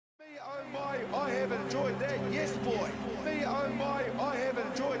my, I have enjoyed that, yes boy. Me oh my, I have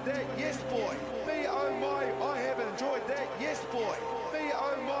enjoyed that, yes boy. Me oh my, I have enjoyed that, yes boy. Me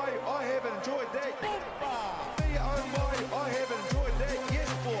oh my, I have enjoyed that. Me oh my, I have enjoyed that,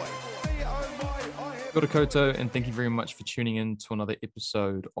 yes boy. Me oh my, I have. Kia ora koutou, and thank you very much for tuning in to another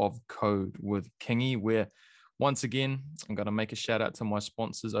episode of Code with Kingy, where once again, I'm going to make a shout out to my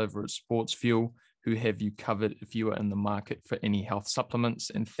sponsors over at Sports Fuel, who have you covered if you are in the market for any health supplements.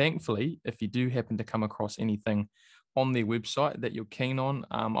 And thankfully, if you do happen to come across anything on their website that you're keen on,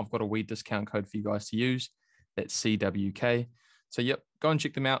 I've got a wee discount code for you guys to use. That's CWK. So, yep, go and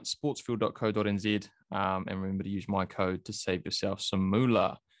check them out, sportsfuel.co.nz, and remember to use my code to save yourself some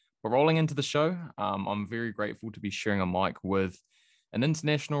moolah. But rolling into the show, I'm very grateful to be sharing a mic with an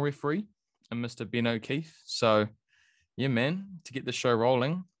international referee and Mr. Ben O'Keefe. So, yeah, man, to get the show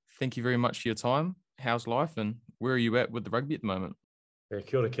rolling, thank you very much for your time. How's life and where are you at with the rugby at the moment? Yeah,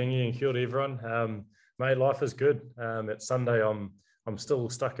 kia ora, Kingy, and kia ora, everyone. Mate, life is good. It's Sunday. I'm still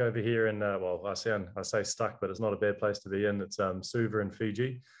stuck over here in I say stuck, but it's not a bad place to be in. It's Suva in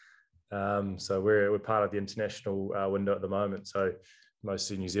Fiji. So we're part of the international window at the moment. So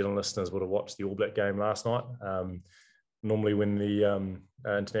most of the New Zealand listeners would have watched the All Black game last night. Normally when the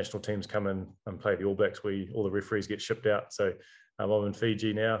international teams come in and play the All Blacks, all the referees get shipped out. So I'm in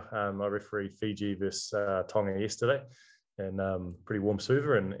Fiji now. I refereed Fiji versus Tonga yesterday, and pretty warm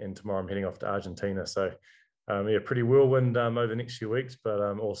Suva, and tomorrow I'm heading off to Argentina. So pretty whirlwind over the next few weeks, but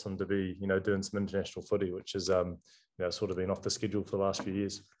awesome to be doing some international footy, which is sort of been off the schedule for the last few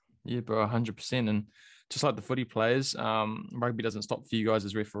years. Yeah, bro, 100%. And just like the footy players, rugby doesn't stop for you guys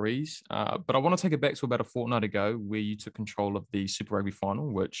as referees. But I want to take it back to about a fortnight ago where you took control of the Super Rugby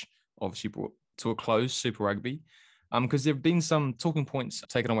final, which obviously brought to a close Super Rugby. Because there have been some talking points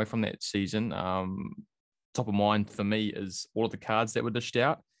taken away from that season. Top of mind for me is all of the cards that were dished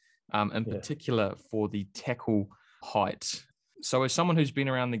out, in particular for the tackle height. So as someone who's been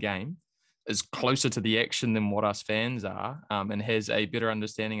around the game, is closer to the action than what us fans are, and has a better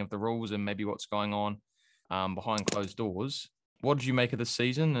understanding of the rules and maybe what's going on behind closed doors. What did you make of this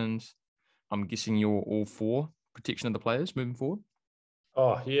season? And I'm guessing you're all for protection of the players moving forward.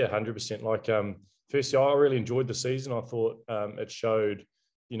 Oh yeah, 100%. Like firstly, I really enjoyed the season. I thought it showed,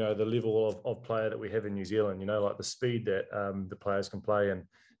 the level of player that we have in New Zealand. Like the speed that the players can play, and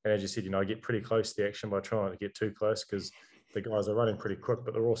as you said, I get pretty close to the action by trying not to get too close because the guys are running pretty quick,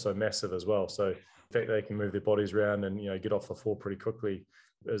 but they're also massive as well. So the fact they can move their bodies around and, get off the floor pretty quickly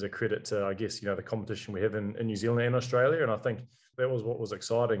is a credit to, I guess, the competition we have in New Zealand and Australia. And I think that was what was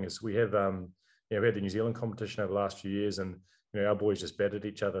exciting is we have, we had the New Zealand competition over the last few years, and, our boys just battered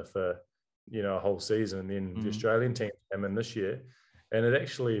each other for, a whole season. And then the Australian team came in this year, and it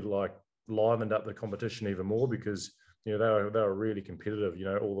actually livened up the competition even more because, they were really competitive,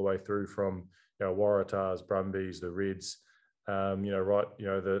 all the way through from, Waratahs, Brumbies, the Reds,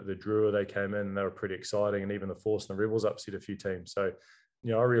 the Drua, they came in, they were pretty exciting, and even the Force and the Rebels upset a few teams. So,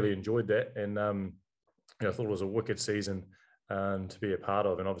 I really enjoyed that, and I thought it was a wicked season to be a part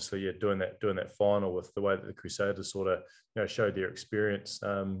of, and obviously, doing that final with the way that the Crusaders sort of showed their experience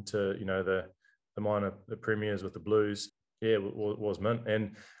to the premiers with the Blues. Yeah, was mint.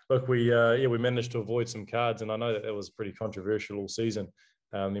 And look, we managed to avoid some cards, and I know that was pretty controversial all season,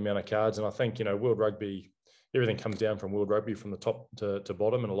 the amount of cards, and I think World Rugby. Everything comes down from World Rugby from the top to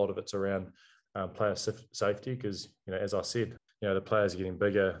bottom, and a lot of it's around player safety because, as I said, the players are getting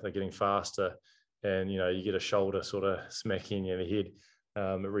bigger, they're getting faster, and, you get a shoulder sort of smacking you in the head.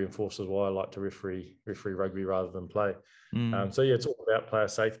 It reinforces why I like to referee rugby rather than play. So, it's all about player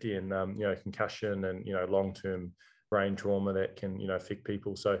safety and, concussion and, long-term brain trauma that can, affect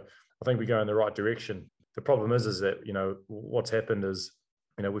people. So I think we go in the right direction. The problem is that, what's happened is,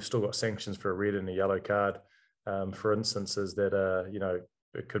 we've still got sanctions for a red and a yellow card. For instances that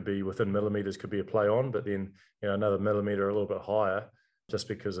it could be within millimeters, could be a play on, but then another millimeter a little bit higher, just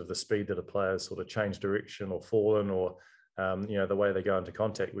because of the speed that a player's sort of changed direction or fallen, or the way they go into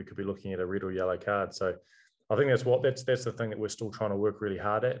contact, we could be looking at a red or yellow card. So I think that's the thing that we're still trying to work really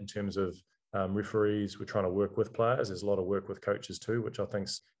hard at in terms of referees. We're trying to work with players. There's a lot of work with coaches too, which I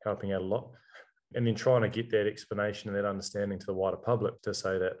think's helping out a lot. And then trying to get that explanation and that understanding to the wider public to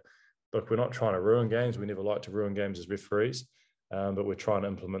say that, look, we're not trying to ruin games. We never like to ruin games as referees, but we're trying to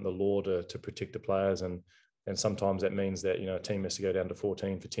implement the law to protect the players. And sometimes that means that, a team has to go down to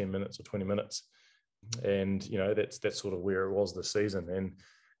 14 for 10 minutes or 20 minutes. And, that's sort of where it was this season.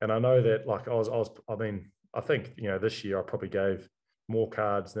 And I know that, I think, this year I probably gave more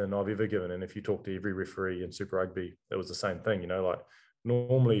cards than I've ever given. And if you talk to every referee in Super Rugby, it was the same thing,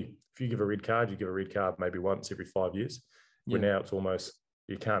 normally if you give a red card, you give a red card maybe once every 5 years. Where now it's almost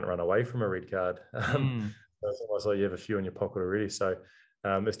you can't run away from a red card. It's almost like you have a few in your pocket already. So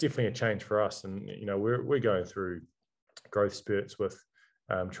it's definitely a change for us. And, we're going through growth spurts with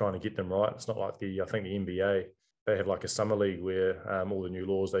trying to get them right. It's not like I think the NBA, they have like a summer league where all the new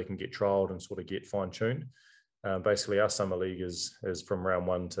laws, they can get trialed and sort of get fine tuned. Basically, our summer league is from round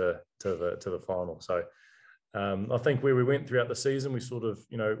one to the final. So I think where we went throughout the season, we sort of,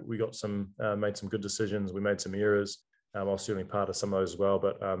 we got made some good decisions. We made some errors. I was certainly part of some of those as well.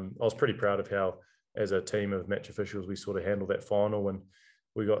 But I was pretty proud of how, as a team of match officials, we sort of handled that final, and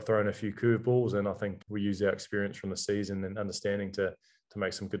we got thrown a few curveballs. And I think we used our experience from the season and understanding to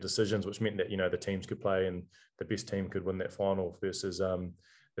make some good decisions, which meant that, the teams could play and the best team could win that final versus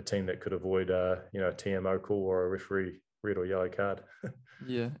the team that could avoid, a TMO call or a referee red or yellow card.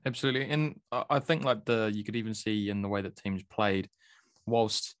 Yeah, absolutely. And I think you could even see in the way that teams played,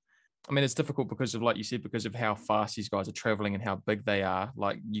 whilst, I mean, it's difficult because of, like you said, because of how fast these guys are traveling and how big they are.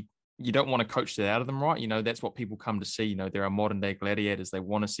 Like you don't want to coach that out of them, right? That's what people come to see. There are modern day gladiators. They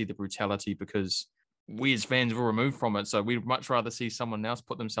want to see the brutality because we as fans were removed from it. So we'd much rather see someone else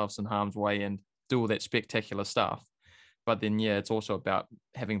put themselves in harm's way and do all that spectacular stuff. But then, yeah, it's also about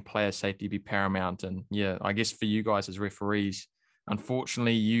having player safety be paramount. And yeah, I guess for you guys as referees,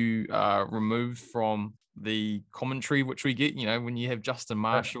 unfortunately, you are removed from the commentary, which we get, when you have Justin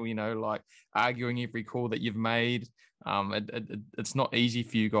Marshall, like arguing every call that you've made. It's not easy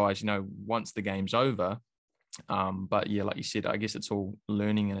for you guys, once the game's over. But yeah, like you said, I guess it's all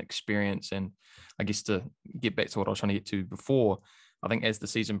learning and experience. And I guess to get back to what I was trying to get to before, I think as the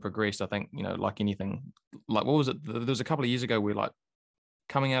season progressed, I think, like anything, like what was it? There was a couple of years ago where, like,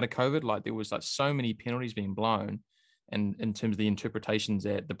 coming out of COVID, like there was like so many penalties being blown, and in terms of the interpretations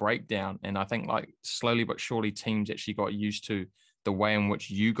at the breakdown. And I think, like, slowly but surely teams actually got used to the way in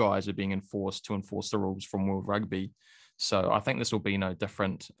which you guys are being enforced to enforce the rules from World Rugby. So I think this will be no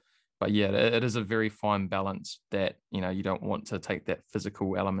different. But yeah, it is a very fine balance that, you don't want to take that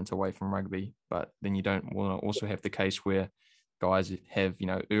physical element away from rugby, but then you don't want to also have the case where guys have,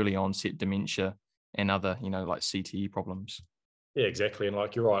 early onset dementia and other, like CTE problems. Yeah, exactly. And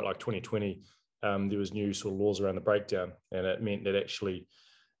like, you're right, like 2020, there was new sort of laws around the breakdown, and it meant that actually,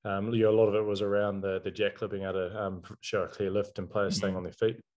 a lot of it was around the jack clipping out of show a clear lift and players staying on their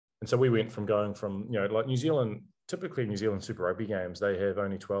feet. And so we went from going from, like New Zealand, typically New Zealand Super Rugby games, they have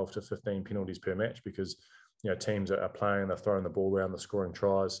only 12 to 15 penalties per match because, teams are playing, they're throwing the ball around, they're scoring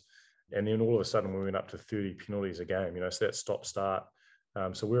tries. And then all of a sudden we went up to 30 penalties a game, so that stop-start.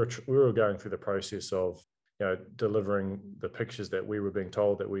 So we were going through the process of, delivering the pictures that we were being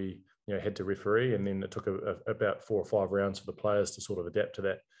told that we, had to referee. And then it took about 4 or 5 rounds for the players to sort of adapt to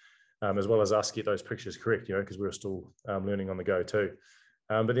that, as well as us get those pictures correct, because we were still learning on the go too.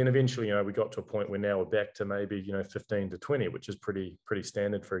 But then eventually, we got to a point where now we're back to maybe, 15 to 20, which is pretty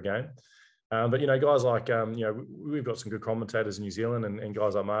standard for a game. But, guys like, we've got some good commentators in New Zealand, and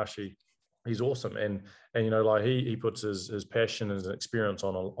guys like Marshy, he's awesome. And like he puts his passion and his experience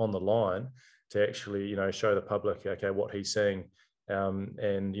on the line to actually, show the public, okay, what he's saying.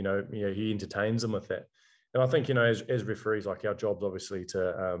 And, he entertains them with that. And I think, as referees, like, our job's obviously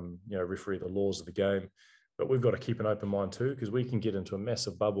to, referee the laws of the game. But we've got to keep an open mind too, because we can get into a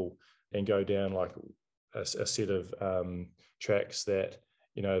massive bubble and go down like a set of tracks that,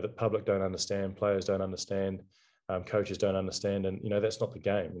 the public don't understand, players don't understand, coaches don't understand. And, that's not the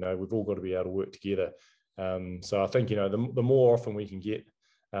game. We've all got to be able to work together. So I think, the more often we can get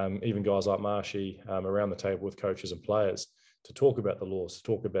even guys like Marshy around the table with coaches and players to talk about the laws, to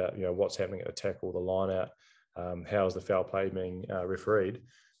talk about, what's happening at the tackle, the line out, how is the foul play being refereed.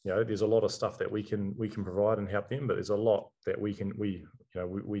 There's a lot of stuff that we can provide and help them, but there's a lot that we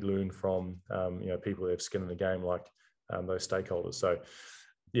learn from, people that have skin in the game, like those stakeholders. So,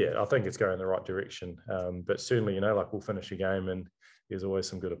 yeah, I think it's going in the right direction. But certainly, like, we'll finish a game and there's always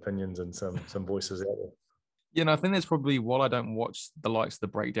some good opinions and some voices out there. I think that's probably while I don't watch the likes of the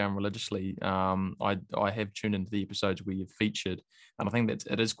breakdown religiously. I have tuned into the episodes where you've featured, and I think that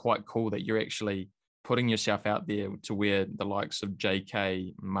it is quite cool that you're actually putting yourself out there to where the likes of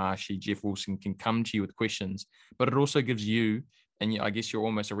JK, Marshy, Jeff Wilson can come to you with questions, but it also gives you, and I guess you're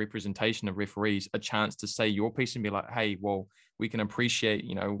almost a representation of referees, a chance to say your piece and be like, hey, well, we can appreciate,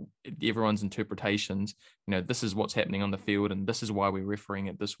 everyone's interpretations. This is what's happening on the field, and this is why we're refereeing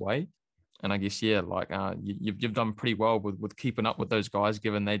it this way. And I guess, yeah, like you've done pretty well with keeping up with those guys,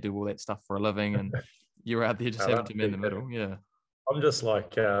 given they do all that stuff for a living, and you're out there just having to be in the middle. Yeah, I'm just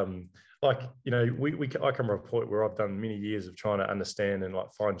like, I come from a point where I've done many years of trying to understand and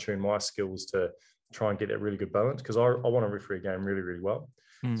like fine tune my skills to try and get that really good balance, because I want to referee a game really, really well.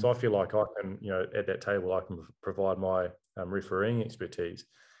 So I feel like I can, at that table, I can provide my refereeing expertise.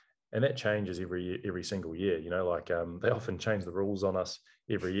 And that changes every single year, like they often change the rules on us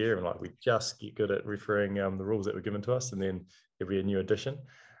every year, and like we just get good at refereeing the rules that were given to us, and then every a new edition.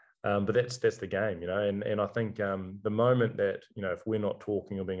 But that's the game, and I think the moment that, if we're not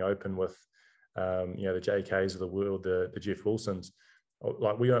talking or being open with, the JKs of the world, the Jeff Wilsons,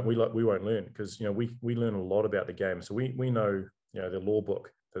 like we won't learn, because, we learn a lot about the game. So we know, the law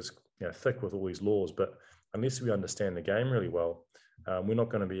book is, thick with all these laws, but unless we understand the game really well, we're not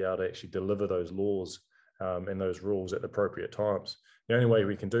going to be able to actually deliver those laws and those rules at the appropriate times. The only way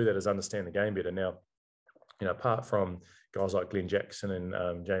we can do that is understand the game better. Now, apart from guys like Glenn Jackson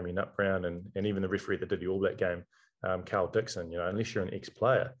and Jamie Nut-Brown and even the referee that did the All Black game, Carl Dixon, unless you're an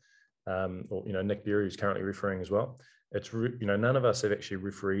ex-player, or, Nick Berry, who's currently refereeing as well, it's, none of us have actually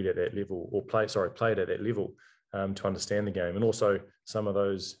refereed at that level or played at that level to understand the game. And also some of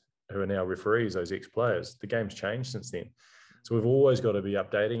those who are now referees, those ex-players, the game's changed since then. So we've always got to be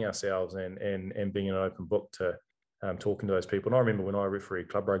updating ourselves and being an open book to talking to those people. And I remember when I refereed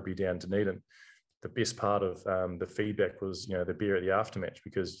club rugby down Dunedin, the best part of the feedback was, the beer at the aftermatch,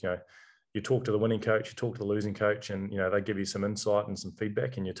 because, you talk to the winning coach, you talk to the losing coach, and, they give you some insight and some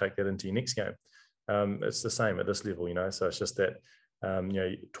feedback, and you take that into your next game. It's the same at this level, so it's just that,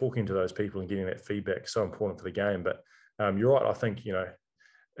 talking to those people and getting that feedback is so important for the game. But you're right. I think,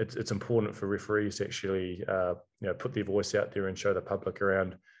 it's important for referees to actually, put their voice out there and show the public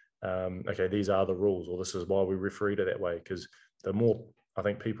around, okay, these are the rules, or this is why we refereed it that way. Because the more, I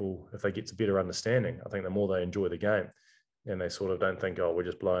think, people, if they get to better understanding, I think the more they enjoy the game, and they sort of don't think, oh, we're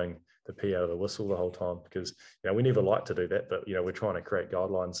just blowing the pee out of the whistle the whole time. Because, we never like to do that, but, we're trying to create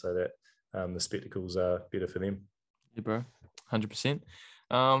guidelines so that the spectacles are better for them. Yeah, bro, 100%.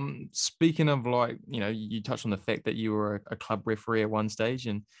 Speaking of, like, you touched on the fact that you were a club referee at one stage,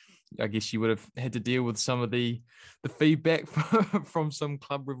 and I guess you would have had to deal with some of the feedback from some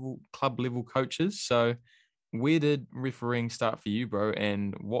club level coaches. So where did refereeing start for you, bro?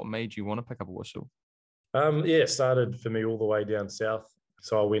 And what made you want to pick up a whistle? It started for me all the way down south.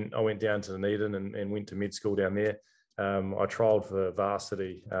 So I went down to Dunedin and went to med school down there. I trialled for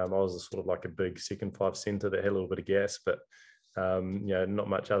varsity. I was sort of like a big second five centre that had a little bit of gas, but not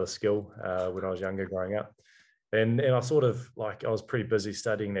much other skill when I was younger growing up. And I sort of, like, I was pretty busy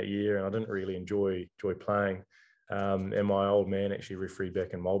studying that year, and I didn't really enjoy playing. And my old man actually refereed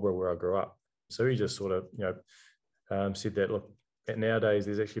back in Marlborough, where I grew up. So he just sort of, said that, look, nowadays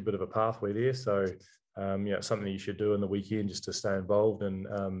there's actually a bit of a pathway there. So, it's something that you should do in the weekend just to stay involved and,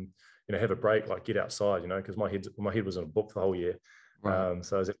 have a break, like get outside, because my head was in a book the whole year. Right.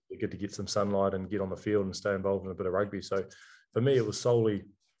 So it was actually good to get some sunlight and get on the field and stay involved in a bit of rugby. So for me, it was solely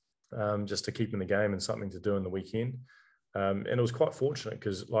just to keep in the game and something to do in the weekend. And it was quite fortunate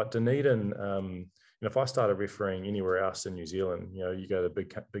because, like, Dunedin, if I started refereeing anywhere else in New Zealand, you go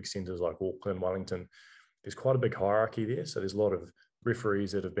to big centres like Auckland, Wellington, there's quite a big hierarchy there. So there's a lot of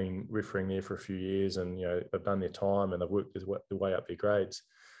referees that have been refereeing there for a few years, and, they've done their time and they've worked their way up their grades.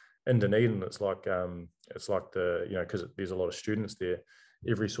 In Dunedin, it's like because there's a lot of students there.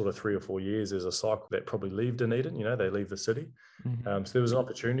 Every sort of 3 or 4 years, there's a cycle that probably leave Dunedin. They leave the city. Mm-hmm. So there was an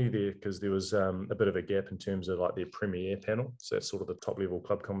opportunity there because there was a bit of a gap in terms of, like, their premier panel. So that's sort of the top level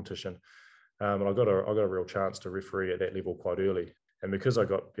club competition. And I got a real chance to referee at that level quite early. And because I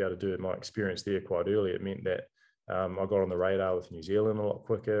got to be able to do my experience there quite early, it meant that I got on the radar with New Zealand a lot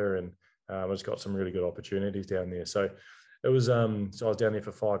quicker, and I just got some really good opportunities down there. So it was so I was down there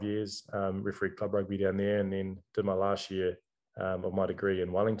for 5 years, refereed club rugby down there, and then did my last year of my degree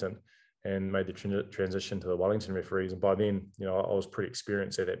in Wellington, and made the transition to the Wellington referees. And by then, I was pretty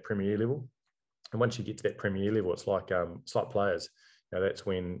experienced at that Premier level. And once you get to that Premier level, it's like players. That's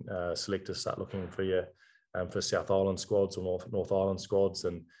when selectors start looking for you for South Island squads or North Island squads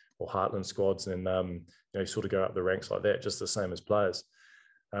or Heartland squads, and you sort of go up the ranks like that, just the same as players.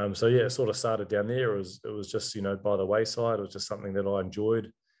 So it sort of started down there. It was just, by the wayside. It was just something that I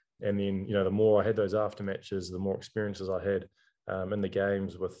enjoyed. And then, the more I had those after matches, the more experiences I had in the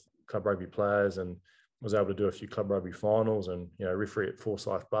games with club rugby players, and was able to do a few club rugby finals and, referee at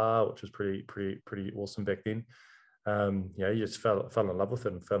Forsyth Bar, which was pretty awesome back then. You just fell in love with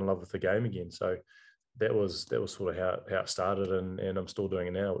it and fell in love with the game again. So that was sort of how it started, and I'm still doing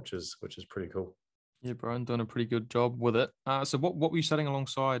it now, which is pretty cool. Yeah, bro, I'm doing a pretty good job with it. So what were you studying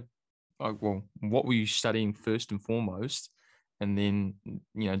alongside? What were you studying first and foremost, and then,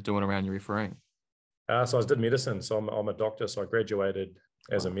 doing around your refereeing? So I did medicine. So I'm a doctor. So I graduated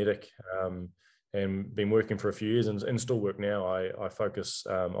as a medic, and been working for a few years, and still work now. I focus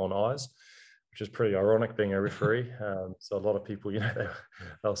on eyes, which is pretty ironic being a referee. So a lot of people,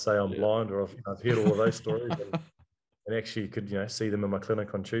 they'll say I'm blind, or I've heard all of those stories. and actually could, see them in my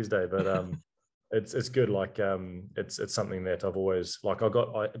clinic on Tuesday. But it's good. Like it's something that I've always like. I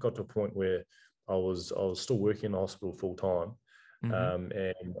got to a point where I was still working in the hospital full time,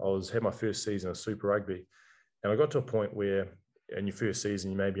 and I had my first season of Super Rugby, and I got to a point where in your first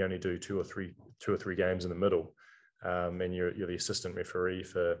season you maybe only do two or three games in the middle, and you're the assistant referee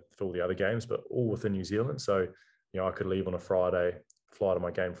for all the other games, but all within New Zealand. So I could leave on a Friday, fly to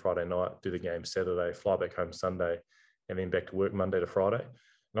my game Friday night, do the game Saturday, fly back home Sunday, and then back to work Monday to Friday.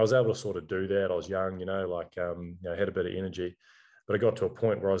 And I was able to sort of do that. I was young, had a bit of energy, but I got to a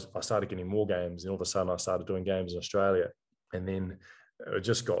point where I started getting more games, and all of a sudden I started doing games in Australia, and then it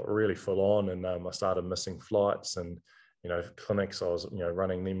just got really full on, and I started missing flights and clinics. I was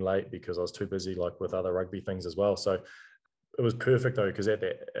running them late because I was too busy with other rugby things as well. So it was perfect though, because at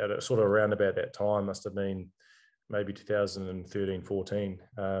sort of around about that time, must have been maybe 2013, 14,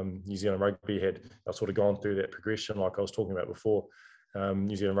 New Zealand Rugby I've sort of gone through that progression like I was talking about before.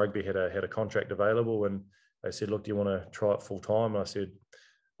 New Zealand Rugby had a contract available, and they said, look, do you want to try it full time? And I said,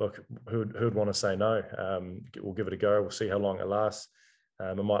 look, who'd want to say no? We'll give it a go. We'll see how long it lasts.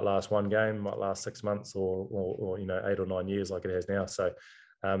 It might last one game, it might last 6 months or 8 or 9 years like it has now. So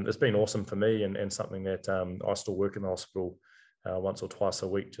it's been awesome for me, and something that I still work in the hospital once or twice a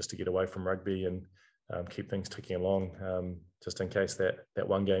week just to get away from rugby and keep things ticking along, just in case that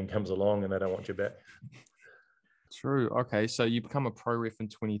one game comes along and they don't want you back. True. Okay, so you become a pro ref in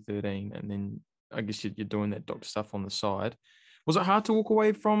 2013, and then I guess you're doing that doctor stuff on the side. Was it hard to walk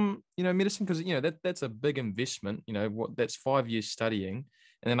away from, medicine? Because, that's a big investment, that's 5 years studying.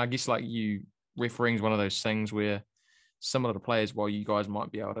 And then I guess refereeing is one of those things where similar to players, while you guys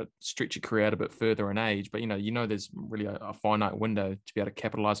might be able to stretch your career out a bit further in age, but, there's really a finite window to be able to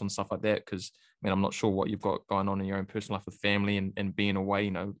capitalize on stuff like that. Because, I'm not sure what you've got going on in your own personal life with family and being away,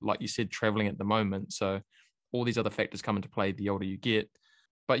 like you said, traveling at the moment. So all these other factors come into play the older you get.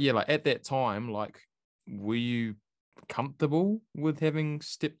 But yeah, at that time, were you comfortable with having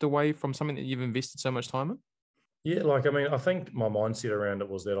stepped away from something that you've invested so much time in? Yeah, I think my mindset around it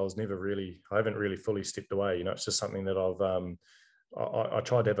was that I haven't really fully stepped away. It's just something that I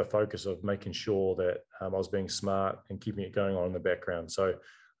tried to have a focus of making sure that I was being smart and keeping it going on in the background. So,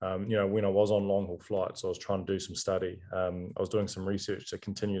 when I was on long haul flights, I was trying to do some study. I was doing some research to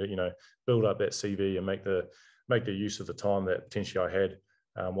continue to, build up that CV and make the use of the time that potentially I had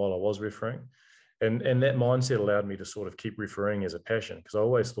while I was refereeing. And that mindset allowed me to sort of keep refereeing as a passion, because I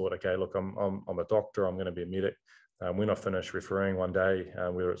always thought, okay, look, I'm a doctor, I'm going to be a medic. When I finish refereeing one day,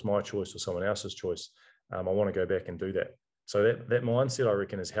 whether it's my choice or someone else's choice, I want to go back and do that. So that mindset, I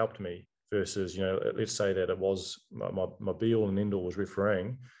reckon, has helped me versus, let's say that it was my be all and end all was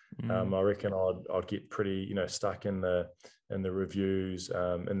refereeing. I reckon I'd get pretty, stuck in the reviews,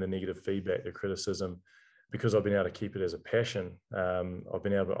 in the negative feedback, the criticism. Because I've been able to keep it as a passion, I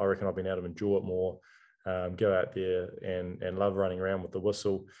reckon I've been able to enjoy it more, go out there and love running around with the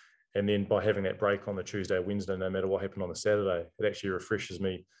whistle. And then by having that break on the Tuesday or Wednesday, no matter what happened on the Saturday, it actually refreshes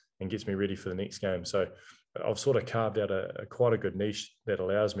me and gets me ready for the next game. So I've sort of carved out quite a good niche that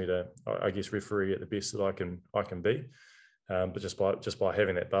allows me to, I guess, referee at the best that I can be, but just by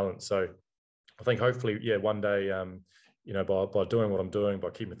having that balance. So I think hopefully, one day, by doing what I'm doing, by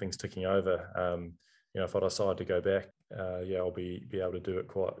keeping things ticking over, if I decide to go back, I'll be able to do it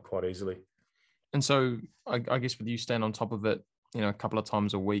quite easily. And so I guess with you staying on top of it, a couple of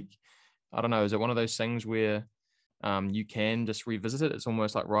times a week, I don't know, is it one of those things where you can just revisit it? It's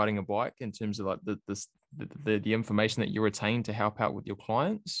almost like riding a bike in terms of the information that you retain to help out with your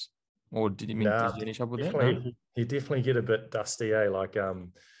clients? Or did you finish up with that? No? You definitely get a bit dusty, eh?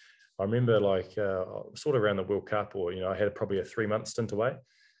 I remember sort of around the World Cup, or, I had probably a 3-month stint away.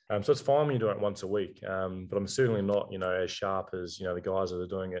 So it's fine when you're doing it once a week, but I'm certainly not, as sharp as, the guys that are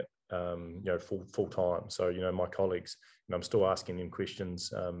doing it, full time. So, my colleagues, I'm still asking them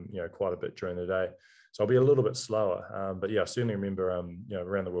questions, quite a bit during the day. So I'll be a little bit slower. But I certainly remember,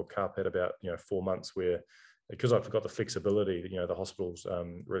 around the World Cup at about, 4 months where, because I've got the flexibility, the hospital's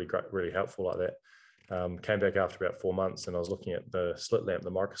really great, really helpful like that. Came back after about 4 months, and I was looking at the slit lamp,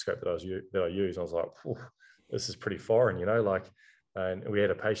 the microscope that I use. And I was like, this is pretty foreign, and we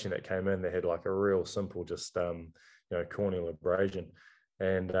had a patient that came in that had a real simple, just, corneal abrasion.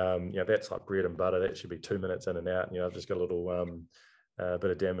 And, that's like bread and butter. That should be 2 minutes in and out. I've just got a little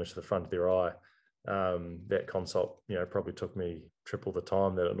bit of damage to the front of their eye. That consult, probably took me triple the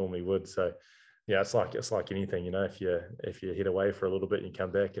time that it normally would. So, it's like anything, if you head away for a little bit and you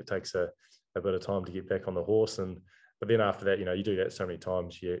come back, it takes a bit of time to get back on the horse. But then after that, you do that so many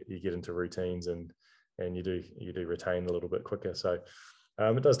times, you get into routines and you do retain a little bit quicker. So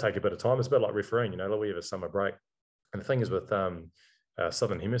it does take a bit of time. It's a bit like refereeing, we have a summer break. And the thing is with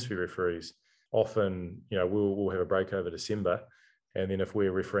Southern Hemisphere referees, often, we'll have a break over December. And then if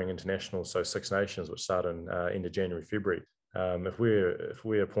we're refereeing international, so Six Nations, which start in end of January, February, if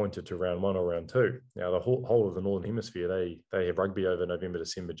we're appointed to round 1 or round 2, now the whole of the Northern Hemisphere, they have rugby over November,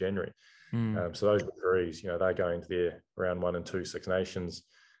 December, January. So those referees, they're going to their round 1 and 2 Six Nations.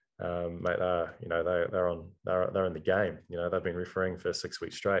 Mate, they're in the game. They've been refereeing for 6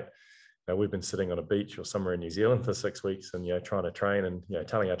 weeks straight. We've been sitting on a beach or somewhere in New Zealand for 6 weeks, and trying to train, and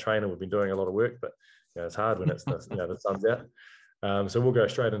telling our trainer we've been doing a lot of work, but it's hard when it's the sun's out. So we'll go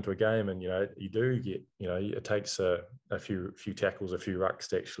straight into a game, and you do get it takes a few tackles, a few rucks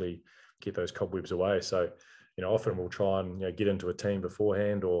to actually get those cobwebs away. So often we'll try and get into a team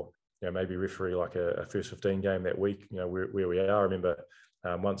beforehand, or maybe referee like a first 15 game that week. Where we are. I remember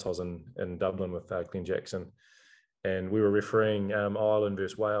once I was in Dublin with Glenn Jackson, and we were refereeing Ireland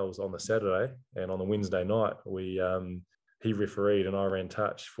versus Wales on the Saturday, and on the Wednesday night he refereed and I ran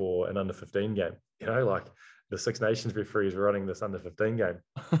touch for an under 15 game. Like the Six Nations referees were running this under 15 game.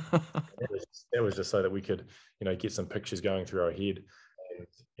 That was just so that we could get some pictures going through our head,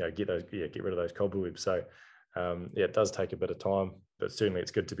 and get rid of those cobwebs. So it does take a bit of time, but certainly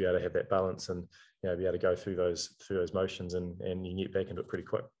it's good to be able to have that balance and be able to go through those motions, and you get back into it pretty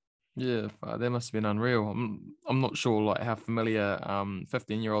quick. Yeah, that must have been unreal. I'm not sure like how familiar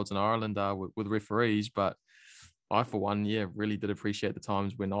 15-year-olds in Ireland are with referees, but I, for one, really did appreciate the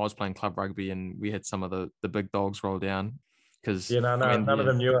times when I was playing club rugby and we had some of the big dogs roll down. Because none of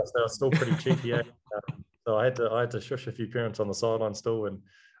them knew us. They were still pretty cheeky. So I had to shush a few parents on the sideline still, and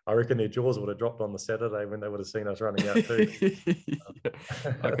I reckon their jaws would have dropped on the Saturday when they would have seen us running out too.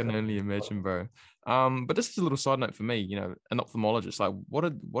 I can only imagine, bro. But this is a little side note for me. An ophthalmologist. Like,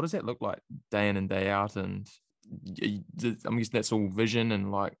 what does that look like day in and day out? And I'm guessing that's all vision.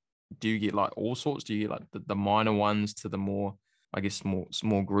 And like, do you get like all sorts? Do you get like the minor ones to the more, I guess,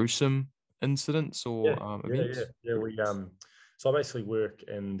 more gruesome incidents or events? We so I basically work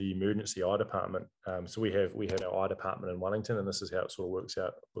in the emergency eye department. So we had our eye department in Wellington, and this is how it sort of works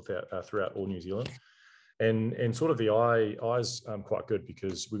out throughout all New Zealand. And sort of the eyes quite good,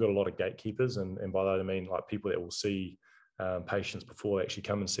 because we've got a lot of gatekeepers, and by that I mean like people that will see patients before they actually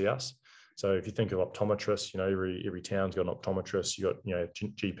come and see us. So if you think of optometrists, every town's got an optometrist. You got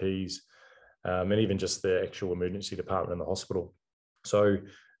GPs, and even just the actual emergency department in the hospital. So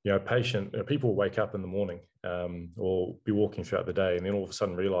people wake up in the morning or be walking throughout the day, and then all of a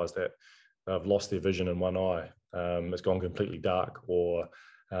sudden realize that they've lost their vision in one eye. It's gone completely dark, or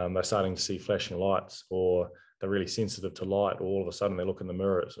they're starting to see flashing lights, or they're really sensitive to light, or all of a sudden they look in the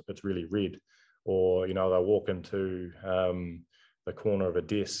mirror, it's really red, or they'll walk into the corner of a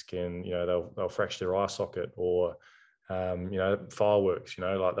desk and they'll fracture their eye socket, or fireworks,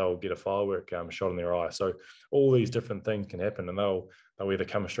 like they'll get a firework shot in their eye. So all these different things can happen, and they'll either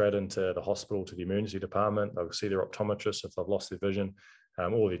come straight into the hospital to the emergency department, they'll see their optometrist if they've lost their vision,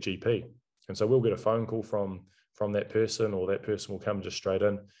 or their GP. And so we'll get a phone call from that person, or that person will come just straight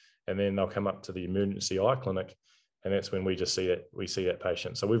in, and then they'll come up to the emergency eye clinic, and that's when we see that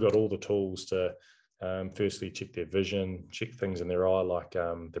patient. So we've got all the tools to firstly check their vision, check things in their eye, like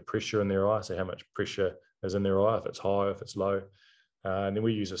the pressure in their eye, so how much pressure is in their eye, if it's high, if it's low. And then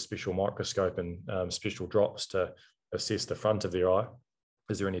we use a special microscope and special drops to assess the front of their eye.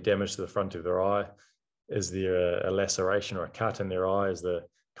 Is there any damage to the front of their eye? Is there a laceration or a cut in their eye? Is the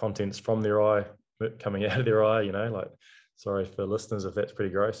contents from their eye coming out of their eye? Sorry for listeners if that's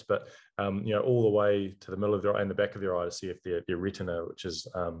pretty gross, but all the way to the middle of their eye and the back of their eye to see if their retina, which is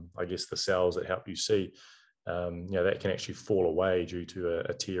I guess the cells that help you see, that can actually fall away due to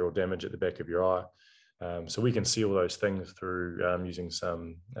a tear or damage at the back of your eye. So we can see all those things through using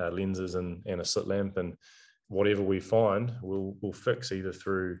some lenses and a slit lamp, and whatever we find, we'll fix either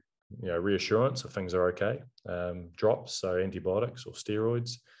through reassurance if things are okay, drops, so antibiotics or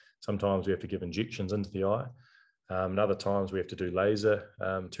steroids. Sometimes we have to give injections into the eye. And other times we have to do laser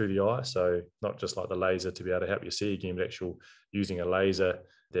to the eye. So not just like the laser to be able to help you see again, but actual using a laser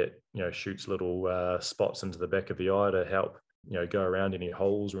that shoots little spots into the back of the eye to help go around any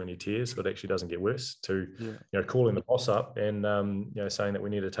holes or any tears, so it actually doesn't get worse. To calling the boss up and saying that we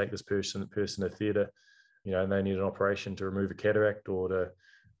need to take this person to theatre, and they need an operation to remove a cataract, or to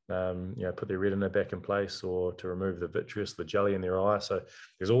put their retina back in place, or to remove the vitreous, the jelly in their eye. So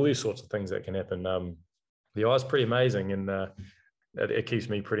there's all these sorts of things that can happen. The eye's pretty amazing, and it keeps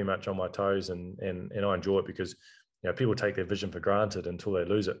me pretty much on my toes, and I enjoy it because people take their vision for granted until they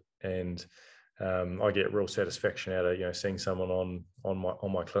lose it, and I get real satisfaction out of seeing someone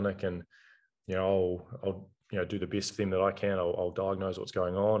on my clinic, and I'll do the best for them that I can. I'll diagnose what's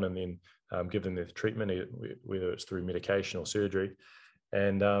going on, and then give them their treatment, whether it's through medication or surgery.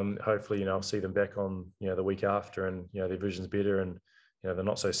 And hopefully, I'll see them back on, the week after, and, their vision's better, and, they're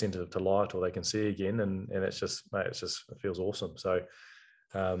not so sensitive to light, or they can see again. And it's just, mate, it feels awesome. So,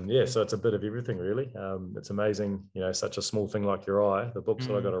 so it's a bit of everything, really. It's amazing, such a small thing like your eye, the books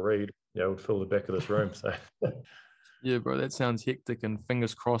that I got to read, would fill the back of this room. So, yeah, bro, that sounds hectic, and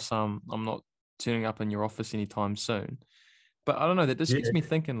fingers crossed, I'm not turning up in your office anytime soon. But I don't know, that just gets me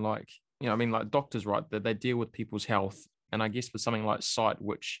thinking, like, like doctors, right, that they deal with people's health. And I guess with something like sight,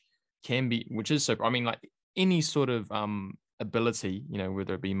 which is so, like any sort of ability,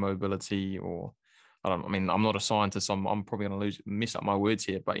 whether it be mobility or, I'm not a scientist, so I'm probably going to mess up my words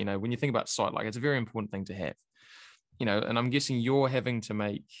here. But, when you think about sight, like, it's a very important thing to have, and I'm guessing you're having to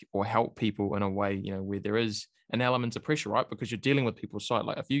make or help people in a way, where there is an element of pressure, right? Because you're dealing with people's sight.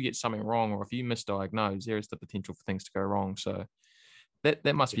 Like, if you get something wrong, or if you misdiagnose, there is the potential for things to go wrong. So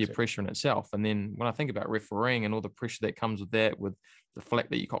that must be a pressure in itself. And then when I think about refereeing and all the pressure that comes with that, with the flack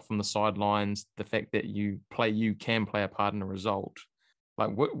that you got from the sidelines, the fact that you can play a part in a result,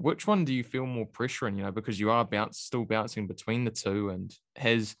 like which one do you feel more pressure in, because you are still bouncing between the two? And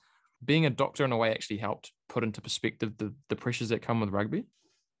has being a doctor in a way actually helped put into perspective the pressures that come with rugby?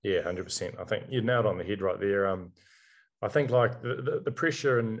 Yeah, 100%. I think you nailed on the head right there. I think like the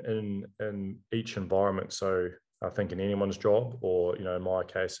pressure in each environment. So I think in anyone's job, or in my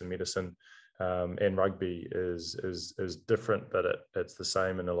case in medicine and rugby, is different, but it's the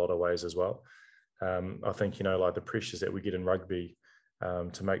same in a lot of ways as well. I think like the pressures that we get in rugby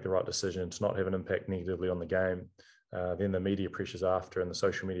to make the right decision, to not have an impact negatively on the game, then the media pressures after, and the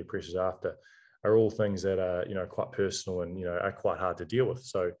social media pressures after, are all things that are quite personal, and are quite hard to deal with.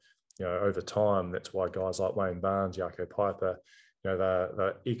 So over time, that's why guys like Wayne Barnes, Jaco Piper,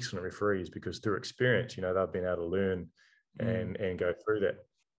 they're excellent referees, because through experience, they've been able to learn and go through that.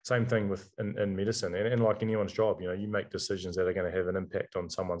 Same thing with in medicine, and like anyone's job, you make decisions that are going to have an impact on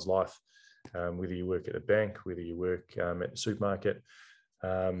someone's life, whether you work at a bank, whether you work at the supermarket.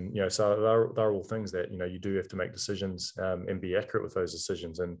 So they're all things that you do have to make decisions and be accurate with those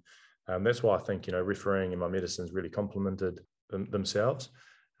decisions. And that's why I think refereeing and my medicine's really complemented themselves,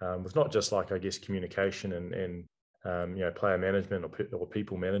 with not just like, I guess, communication and player management or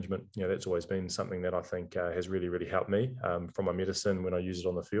people management. That's always been something that I think has really, really helped me from my medicine when I use it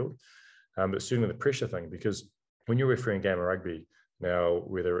on the field. But certainly the pressure thing, because when you're refereeing a game of rugby, now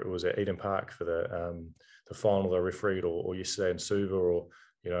whether it was at Eden Park for the final that I refereed, or yesterday in Suva, or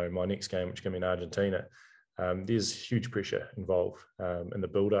my next game, which is going to be in Argentina, there's huge pressure involved in the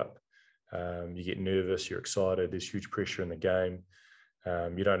build-up. You get nervous, you're excited, there's huge pressure in the game.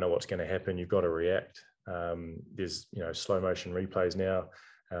 You don't know what's going to happen, you've got to react. There's slow motion replays now,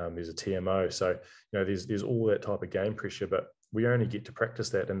 there's a TMO, so there's all that type of game pressure, but we only get to practice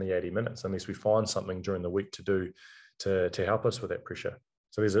that in the 80 minutes unless we find something during the week to do to help us with that pressure.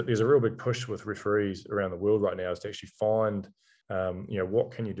 So there's a real big push with referees around the world right now, is to actually find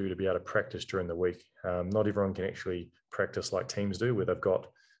what can you do to be able to practice during the week. Not everyone can actually practice like teams do, where they've got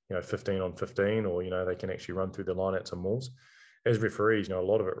 15 on 15, or they can actually run through the lineouts and mauls. As referees, a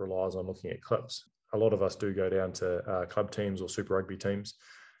lot of it relies on looking at clips. A lot of us do go down to club teams or Super Rugby teams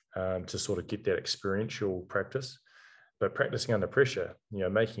to sort of get that experiential practice. But practicing under pressure,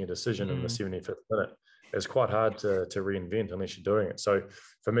 making a decision in the 75th minute, is quite hard to reinvent unless you're doing it. So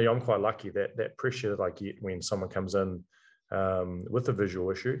for me, I'm quite lucky that that pressure that I get when someone comes in with a visual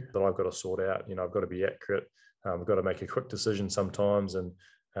issue that I've got to sort out, I've got to be accurate. I've got to make a quick decision sometimes, and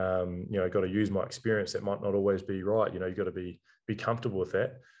I've got to use my experience that might not always be right. You've got to be comfortable with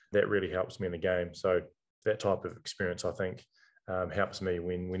that. That really helps me in the game. So that type of experience, I think, helps me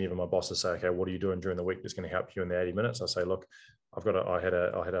whenever my bosses say, okay, what are you doing during the week that's going to help you in the 80 minutes? I say, look, I had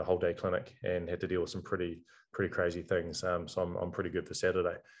a whole day clinic and had to deal with some pretty crazy things. So I'm pretty good for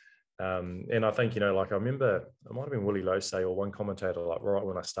Saturday. And I think, like I remember, it might have been Willie Lose or one commentator, like right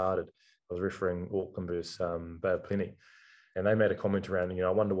when I started, I was refereeing Auckland versus Bay of Plenty, and they made a comment around, I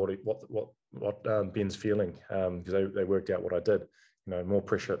wonder what Ben's feeling, because they worked out what I did. More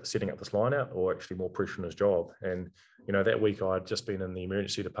pressure setting up this line out, or actually more pressure in his job. And that week I had just been in the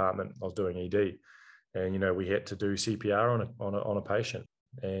emergency department. I was doing ED, and we had to do CPR on a patient,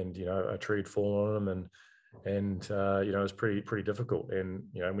 and a tree had fallen on him, and it was pretty difficult. And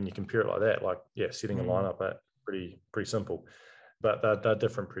when you compare it like that, setting a lineup, that pretty simple, but they're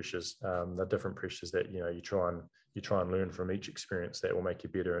different pressures. They're different pressures that you try and learn from each experience that will make you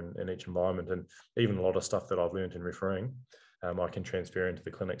better in each environment. And even a lot of stuff that I've learned in refereeing, I can transfer into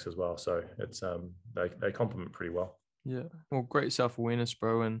the clinics as well. So it's they complement pretty well. Yeah, well, great self-awareness,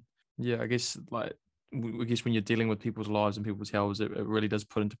 bro. And yeah, I guess like I guess when you're dealing with people's lives and people's health, it really does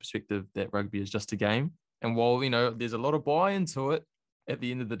put into perspective that rugby is just a game. And while, there's a lot of buy into it, at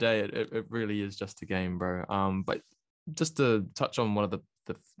the end of the day, it really is just a game, bro. But just to touch on one of the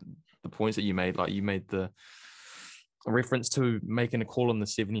points that you made, like you made the reference to making a call in the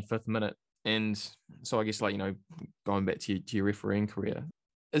 75th minute. And so I guess, like, going back to your refereeing career,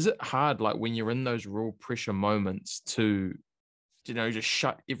 is it hard, like when you're in those real pressure moments to, just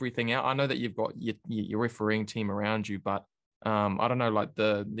shut everything out? I know that you've got your refereeing team around you, but I don't know, like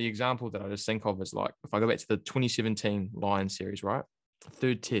the example that I just think of is like, if I go back to the 2017 Lions series, right?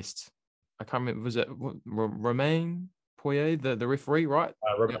 Third test. I can't remember, was it Romain Poirier, the referee, right?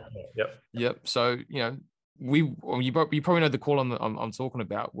 Yep. So, you probably know the call I'm talking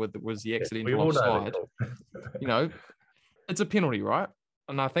about was the accidental offside. It's a penalty, right?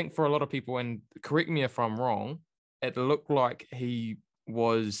 And I think for a lot of people, and correct me if I'm wrong, it looked like he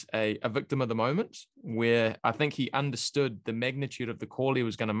was a victim of the moment, where I think he understood the magnitude of the call he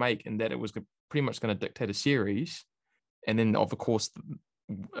was going to make and that it was pretty much going to dictate a series. And then, of course,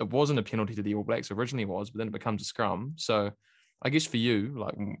 it wasn't a penalty to the All Blacks, originally was, but then it becomes a scrum. So I guess for you,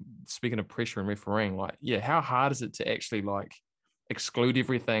 like, speaking of pressure and refereeing, like, yeah, how hard is it to actually, like, exclude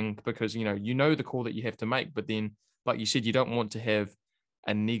everything? Because, the call that you have to make, but then, like you said, you don't want to have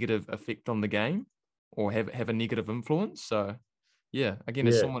a negative effect on the game or have a negative influence. So, yeah, again,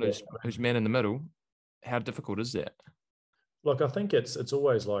 as someone who's man in the middle, how difficult is that? Look, I think it's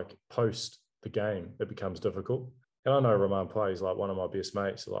always like post the game, it becomes difficult. And I know Romain plays like one of my best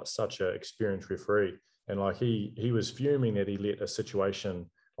mates, like such an experienced referee. And like he was fuming that he let a situation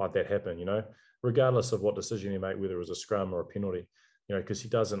like that happen, regardless of what decision he made, whether it was a scrum or a penalty, because he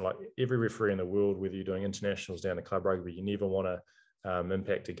doesn't, like every referee in the world, whether you're doing internationals down to club rugby, you never want to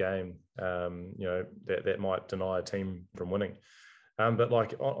impact a game, that might deny a team from winning. But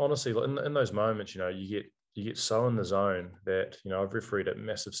like, honestly, in those moments, you get so in the zone that, I've refereed at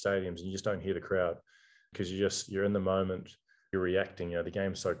massive stadiums and you just don't hear the crowd because you're in the moment, you're reacting. The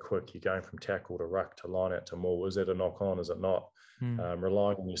game's so quick. You're going from tackle to ruck to line out to maul. Is that a knock on? Is it not?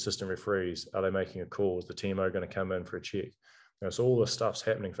 Relying on the assistant referees. Are they making a call? Is the TMO going to come in for a check? So all this stuff's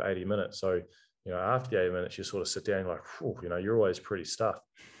happening for 80 minutes. So, after the 80 minutes, you sort of sit down like, you're always pretty stuffed.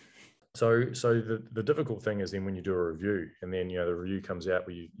 So the difficult thing is then when you do a review and then, the review comes out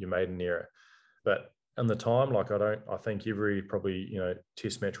where you made an error. But in the time, like I think every probably,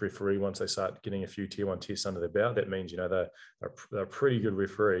 test match referee, once they start getting a few tier 1 tests under their belt, that means, they're a pretty good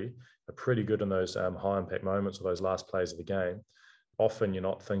referee, they're pretty good in those high impact moments or those last plays of the game. Often you're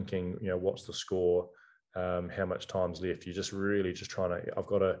not thinking, what's the score, how much time's left. You're just really just trying to,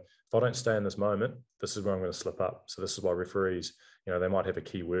 if I don't stay in this moment, this is where I'm going to slip up. So this is why referees, they might have a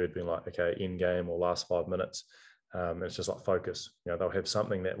key word being like, okay, end game or last 5 minutes. It's just like focus. They'll have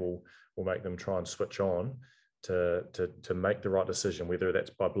something that will make them try and switch on to make the right decision, whether that's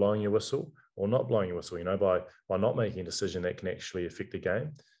by blowing your whistle or not blowing your whistle, by not making a decision that can actually affect the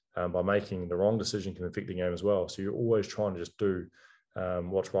game, by making the wrong decision can affect the game as well. So you're always trying to just do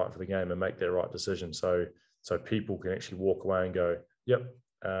what's right for the game and make that right decision. So people can actually walk away and go, yep,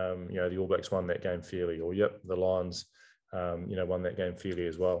 the All Blacks won that game fairly, or yep, the Lions, won that game fairly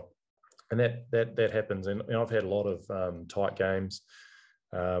as well. And that happens. And I've had a lot of tight games.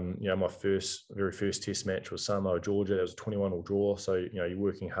 My very first test match was Samoa, Georgia. That was a 21-all draw. So, you're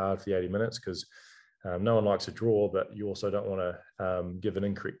working hard for the 80 minutes because no one likes a draw, but you also don't want to give an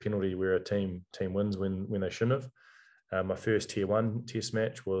incorrect penalty where a team wins when they shouldn't have. My first tier 1 test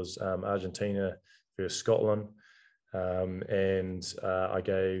match was Argentina versus Scotland. And I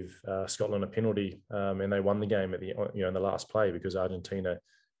gave Scotland a penalty and they won the game at the, in the last play because Argentina,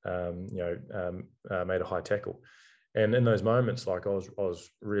 made a high tackle. And in those moments, like I was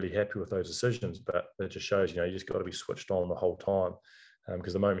really happy with those decisions, but it just shows, you just got to be switched on the whole time.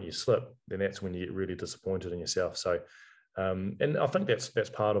 Because the moment you slip, then that's when you get really disappointed in yourself. So, and I think that's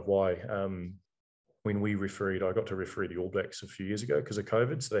part of why when we refereed, I got to referee the All Blacks a few years ago because of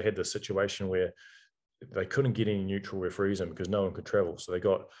COVID. So they had this situation where they couldn't get any neutral referees in because no one could travel. So they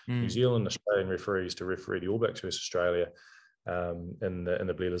got New Zealand, Australian referees to referee the All Blacks versus Australia in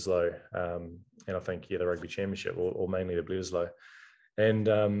the Bledisloe, and I think the Rugby Championship or mainly the Bledisloe.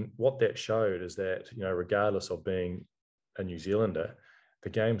 And what that showed is that regardless of being a New Zealander, the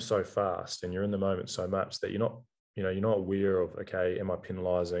game's so fast and you're in the moment so much that you're not aware of, okay, am I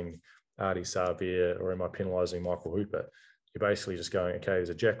penalising Ardie Savea or am I penalising Michael Hooper? You're basically just going, okay, there's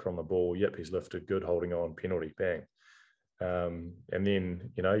a jacker on the ball. Yep, he's lifted, good, holding on, penalty, bang. And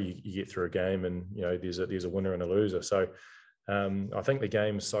then you get through a game and there's a winner and a loser. So I think the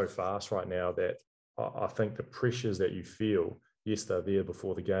game is so fast right now that I think the pressures that you feel yes, they're there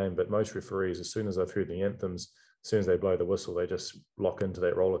before the game, but most referees, as soon as they've heard the anthems, as soon as they blow the whistle, they just lock into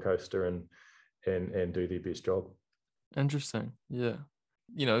that roller coaster and do their best job. Interesting. Yeah.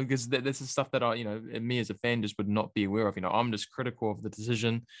 Because this is stuff that me as a fan just would not be aware of. I'm just critical of the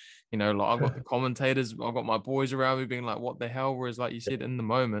decision. Like I've got the commentators, I've got my boys around me being like, what the hell? Whereas, like you said, in the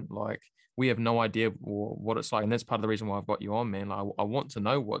moment, like we have no idea what it's like. And that's part of the reason why I've got you on, man. Like I want to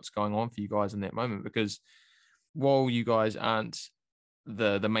know what's going on for you guys in that moment, because while you guys aren't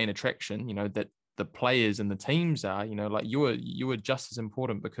the main attraction, that the players and the teams are, like you are just as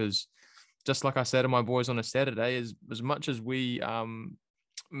important, because just like I said to my boys on a Saturday, as much as we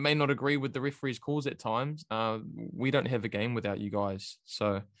may not agree with the referee's calls at times, we don't have a game without you guys.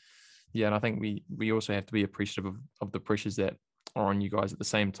 So yeah, and I think we also have to be appreciative of the pressures that are on you guys at the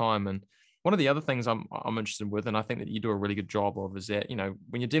same time. And one of the other things I'm interested with, and I think that you do a really good job of, is that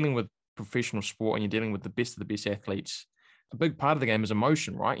when you're dealing with professional sport and you're dealing with the best of the best athletes, a big part of the game is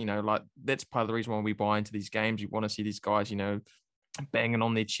emotion, right? Like that's part of the reason why we buy into these games. You want to see these guys, banging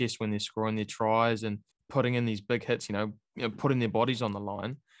on their chest when they're scoring their tries and putting in these big hits, putting their bodies on the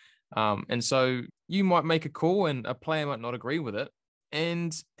line. And so you might make a call and a player might not agree with it,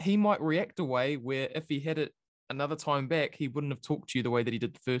 and he might react a way where if he had it another time back, he wouldn't have talked to you the way that he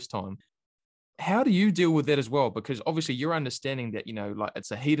did the first time. How do you deal with that as well? Because obviously you're understanding that, like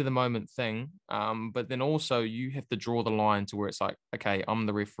it's a heat of the moment thing. But then also you have to draw the line to where it's like, okay, I'm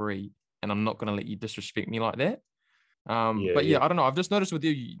the referee and I'm not going to let you disrespect me like that. But yeah, I don't know. I've just noticed with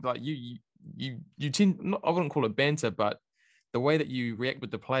you, like you tend, not, I wouldn't call it banter, but the way that you react with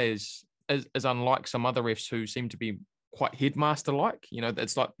the players is unlike some other refs who seem to be quite headmaster-like.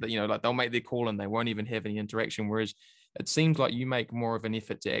 It's like, like they'll make their call and they won't even have any interaction. Whereas it seems like you make more of an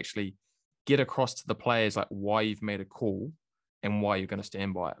effort to actually get across to the players, like why you've made a call and why you're going to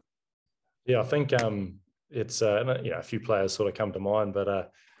stand by it. Yeah, I think it's a few players sort of come to mind,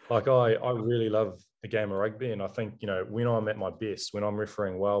 but like I really love the game of rugby, and I think when I'm at my best, when I'm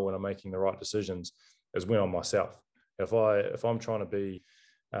refereeing well, when I'm making the right decisions, is when I'm myself. If I'm trying to be,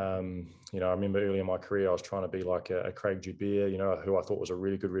 I remember early in my career I was trying to be like a Craig Joubert, who I thought was a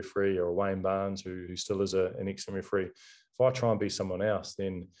really good referee, or a Wayne Barnes, who still is an excellent referee. If I try and be someone else,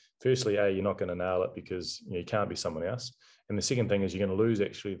 then firstly, you're not going to nail it, because you can't be someone else. And the second thing is you're going to lose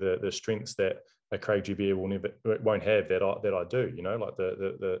actually the strengths that a Craig Joubert won't have that I do. Like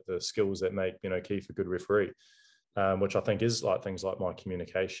the skills that make Keith a good referee, which I think is like things like my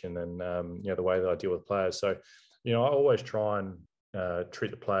communication and the way that I deal with players. So I always try and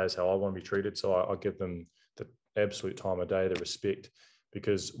treat the players how I want to be treated. So I give them the absolute time of day, the respect,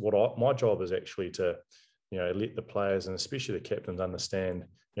 because my job is actually to let the players, and especially the captains, understand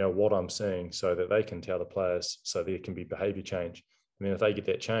what I'm seeing, so that they can tell the players, so there can be behaviour change. And then if they get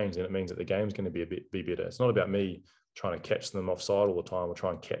that change, then it means that the game's going to be better. It's not about me trying to catch them offside all the time, or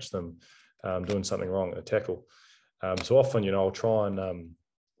try and catch them doing something wrong at a tackle. So often, I'll try and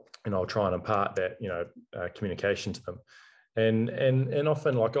impart that communication to them. And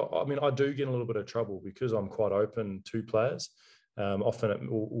often, like I do get in a little bit of trouble because I'm quite open to players. Often it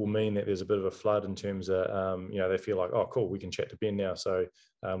will mean that there's a bit of a flood in terms of they feel like, oh cool, we can chat to Ben now, so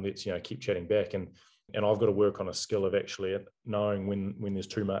let's keep chatting back, and I've got to work on a skill of actually knowing when there's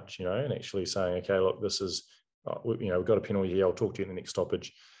too much, and actually saying, okay, look, this is we've got a penalty here, I'll talk to you in the next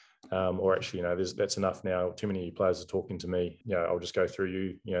stoppage, or actually that's enough now, too many players are talking to me, I'll just go through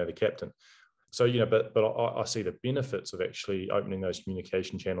you, the captain. So but I see the benefits of actually opening those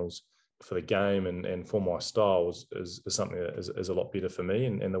communication channels for the game and for my style is something that is a lot better for me,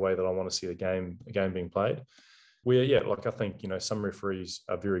 and the way that I want to see the game being played. Where like I think some referees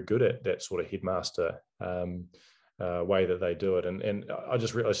are very good at that sort of headmaster way that they do it, and I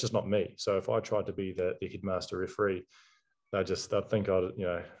just realize it's just not me. So if I tried to be the headmaster referee, they'd think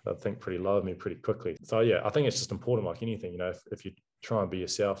they'd think pretty low of me pretty quickly. So yeah, I think it's just important, like anything, if you try and be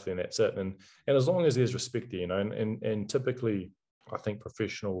yourself, then that's it. And as long as there's respect there, and typically I think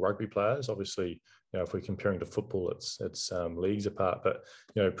professional rugby players, obviously, if we're comparing to football, it's leagues apart, but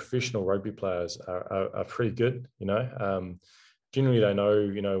professional rugby players are pretty good. Generally they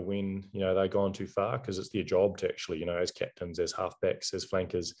know when they've gone too far, because it's their job to actually as captains, as halfbacks, as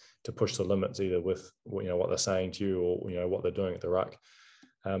flankers, to push the limits, either with what they're saying to you, or what they're doing at the ruck.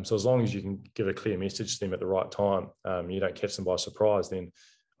 So as long as you can give a clear message to them at the right time, you don't catch them by surprise, then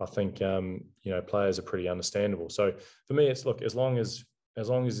I think players are pretty understandable. So for me, it's look, as long as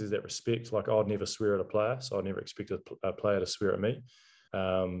there's that respect, like I'd never swear at a player, so I'd never expect a player to swear at me.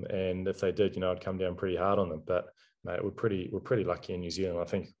 And if they did, I'd come down pretty hard on them. But mate, we're pretty lucky in New Zealand. I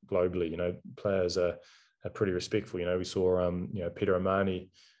think globally, players are pretty respectful. We saw Peter O'Mahony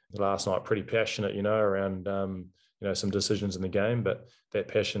last night, pretty passionate, around some decisions in the game, but that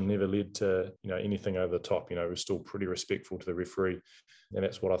passion never led to, anything over the top. We're still pretty respectful to the referee. And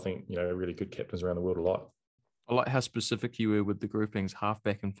that's what I think, really good captains around the world are like. I like how specific you were with the groupings,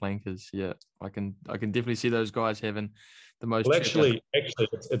 halfback and flankers. Yeah, I can definitely see those guys having the most. Well, actually,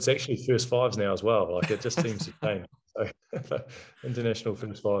 it's actually first fives now as well. Like, it just seems to change. So, international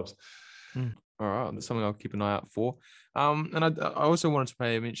first fives. All right, that's something I'll keep an eye out for. And I also wanted to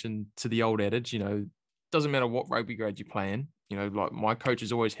pay mention to the old adage, doesn't matter what rugby grade you play in. Like my coach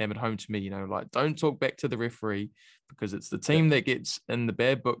has always hammered home to me, like don't talk back to the referee because it's the team that gets in the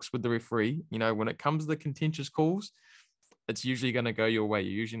bad books with the referee. When it comes to the contentious calls, it's usually going to go your way.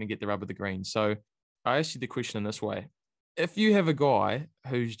 You're usually going to get the rub of the green. So I ask you the question in this way. If you have a guy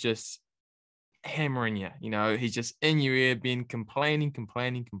who's just hammering you, he's just in your ear, been complaining,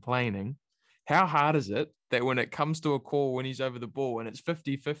 how hard is it that when it comes to a call when he's over the ball and it's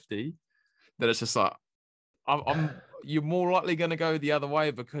 50-50, that it's just like, you're more likely going to go the other way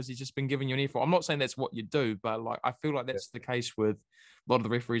because he's just been giving you an earful. I'm not saying that's what you do, but like I feel like that's the case with a lot of the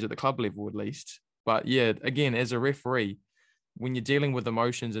referees at the club level, at least. But yeah, again, as a referee, when you're dealing with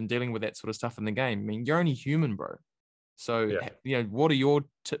emotions and dealing with that sort of stuff in the game, I mean, you're only human, bro. So, what are your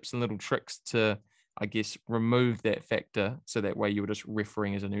tips and little tricks to, I guess, remove that factor so that way you're just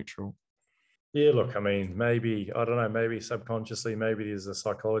refereeing as a neutral? Yeah, look, I mean, maybe, I don't know, maybe subconsciously, maybe there's a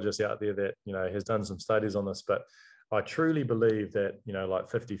psychologist out there that, has done some studies on this, but I truly believe that, like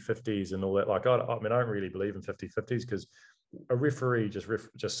 50-50s and all that, like, I don't really believe in 50-50s because a referee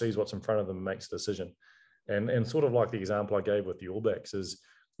just sees what's in front of them and makes a decision. And sort of like the example I gave with the All Blacks is,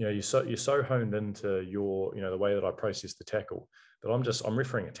 you're so honed into your, the way that I process the tackle, that I'm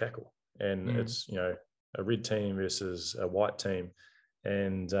refereeing a tackle and it's, a red team versus a white team.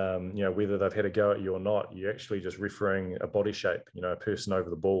 And, whether they've had a go at you or not, you're actually just refereeing a body shape, a person over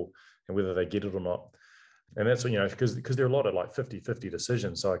the ball and whether they get it or not. And that's, because there are a lot of like 50-50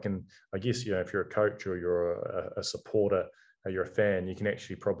 decisions. So I guess, if you're a coach or you're a supporter or you're a fan, you can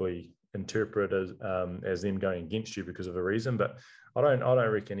actually probably interpret it as them going against you because of a reason. But I don't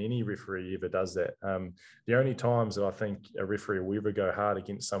reckon any referee ever does that. The only times that I think a referee will ever go hard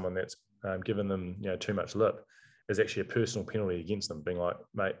against someone that's given them, too much lip is actually a personal penalty against them, being like,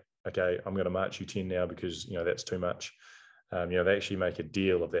 mate, okay, I'm going to march you 10 now because, that's too much. They actually make a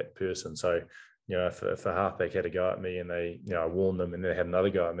deal of that person. So, if a halfback had a go at me and they, I warned them and they had another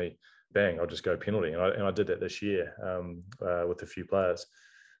go at me, bang, I'll just go penalty. And I did that this year with a few players.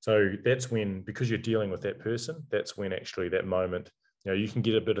 So that's when, because you're dealing with that person, that's when actually that moment, you can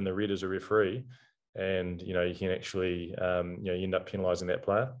get a bit in the red as a referee and, you can actually, you end up penalising that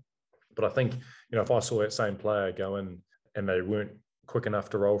player. But I think, if I saw that same player go in and they weren't quick enough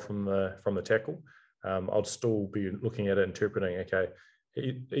to roll from the tackle, I'd still be looking at it, interpreting, okay,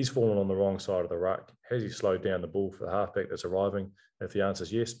 he's fallen on the wrong side of the ruck. Has he slowed down the ball for the halfback that's arriving? If the answer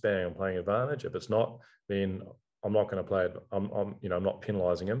is yes, bang, I'm playing advantage. If it's not, then I'm not going to play it. I'm not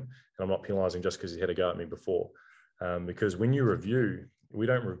penalising him, and I'm not penalising just because he had a go at me before. Because when you review, we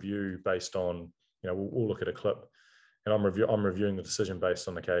don't review based on, we'll look at a clip, and I'm reviewing the decision based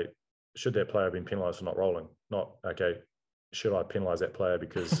on, okay, should that player have been penalised for not rolling? Not, okay, should I penalise that player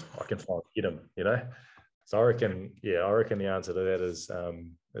because I can finally get him, So I reckon the answer to that is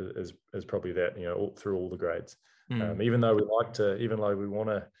probably that, through all the grades. Even though we want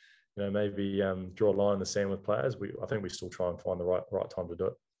to, maybe draw a line in the sand with players, I think we still try and find the right time to do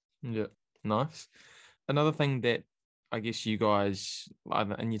it. Yeah, nice. Another thing that I guess you guys,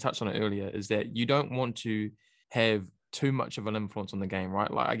 and you touched on it earlier, is that you don't want to have too much of an influence on the game,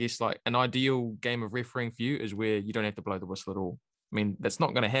 right? Like, I guess like an ideal game of refereeing for you is where you don't have to blow the whistle at all. I mean, that's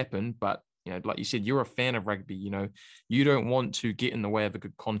not going to happen, but like you said, you're a fan of rugby, you don't want to get in the way of a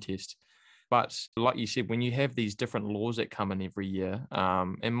good contest. But like you said, when you have these different laws that come in every year,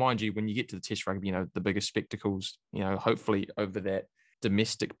 and mind you, when you get to the test rugby, the biggest spectacles, hopefully over that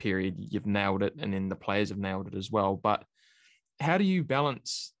domestic period, you've nailed it. And then the players have nailed it as well. But how do you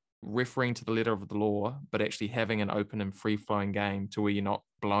balance refereeing to the letter of the law, but actually having an open and free-flowing game to where you're not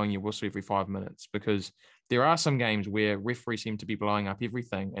blowing your whistle every 5 minutes? Because there are some games where referees seem to be blowing up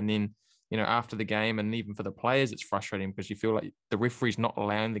everything. And then, after the game and even for the players, it's frustrating because you feel like the referee's not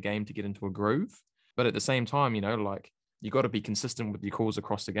allowing the game to get into a groove. But at the same time, like you got to be consistent with your calls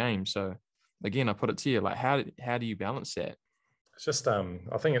across the game. So again, I put it to you, like, how do you balance that? It's just,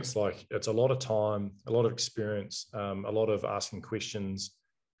 I think it's a lot of time, a lot of experience, a lot of asking questions,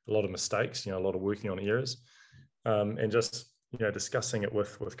 a lot of mistakes, a lot of working on errors, and just, discussing it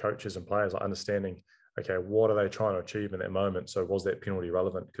with coaches and players, like understanding, okay, what are they trying to achieve in that moment? So was that penalty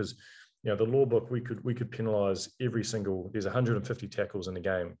relevant? Because, the law book, we could penalise every single, there's 150 tackles in the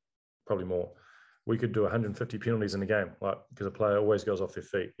game, probably more. we could do 150 penalties in a game, like because a player always goes off their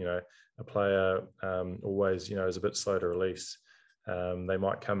feet. A player always, is a bit slow to release. They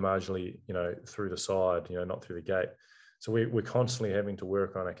might come marginally, through the side, not through the gate. So we're constantly having to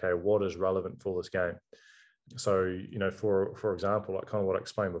work on, okay, what is relevant for this game? So, for example, like kind of what I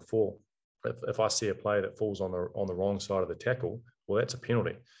explained before, if I see a player that falls on the wrong side of the tackle, well, that's a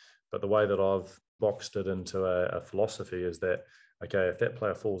penalty. But the way that I've boxed it into a philosophy is that, okay, if that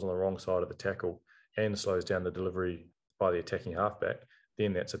player falls on the wrong side of the tackle and slows down the delivery by the attacking halfback,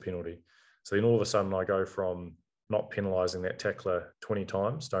 then that's a penalty. So then all of a sudden I go from not penalising that tackler 20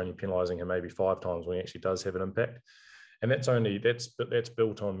 times to only penalising him maybe 5 times when he actually does have an impact. And that's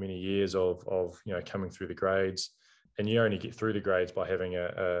built on many years of coming through the grades, and you only get through the grades by having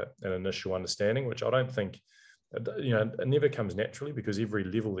an initial understanding, which I don't think it never comes naturally, because every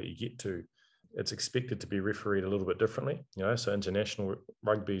level that you get to, it's expected to be refereed a little bit differently. So international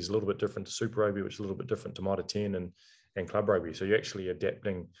rugby is a little bit different to Super Rugby, which is a little bit different to Mitre 10 and Club Rugby. So you're actually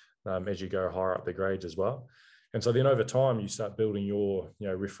adapting as you go higher up the grades as well. And so then over time you start building your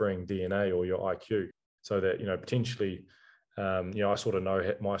refereeing DNA or your IQ. So that, potentially, I sort of know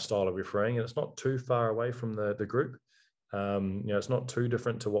my style of refereeing, and it's not too far away from the group. It's not too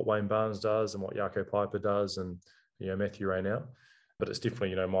different to what Wayne Barnes does and what Jaco Piper does and, Matthew Raynell. But it's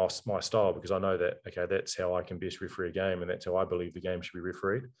definitely, my style, because I know that, okay, that's how I can best referee a game, and that's how I believe the game should be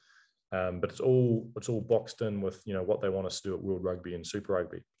refereed. But it's all boxed in with, what they want us to do at World Rugby and Super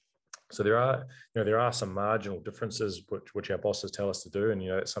Rugby. So there are some marginal differences which our bosses tell us to do, and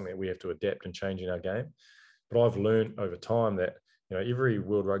that's something that we have to adapt and change in our game. But I've learned over time that every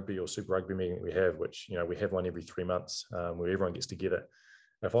World Rugby or Super Rugby meeting that we have, which we have one every 3 months, where everyone gets together.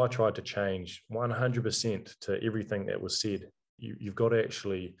 If I tried to change 100% to everything that was said, you've got to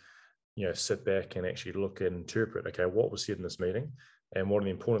actually sit back and actually look and interpret, okay, what was said in this meeting, and what are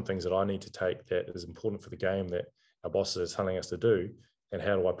the important things that I need to take that is important for the game that our bosses are telling us to do. And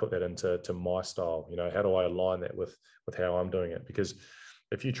how do I put that into my style? How do I align that with how I'm doing it? Because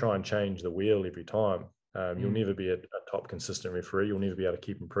if you try and change the wheel every time, you'll never be a top consistent referee. You'll never be able to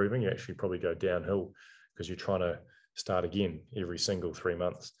keep improving. You actually probably go downhill because you're trying to start again every single 3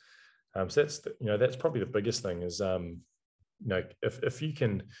 months. So that's probably the biggest thing is, if you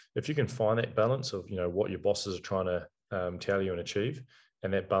can find that balance of, what your bosses are trying to tell you and achieve,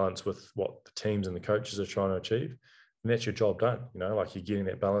 and that balance with what the teams and the coaches are trying to achieve, and that's your job done. Like you're getting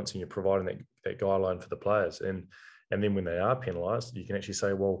that balance and you're providing that guideline for the players. And then when they are penalised, you can actually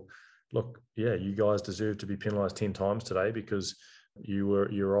say, well, look, yeah, you guys deserve to be penalised 10 times today because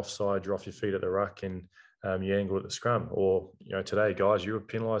you're offside, you're off your feet at the ruck, and you angled at the scrum. Or, today, guys, you were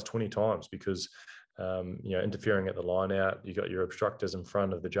penalised 20 times because, interfering at the line out, you got your obstructors in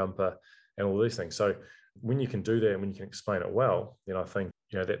front of the jumper and all these things. So when you can do that and when you can explain it well, then I think,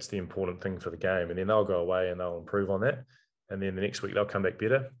 that's the important thing for the game. And then they'll go away and they'll improve on that. And then the next week they'll come back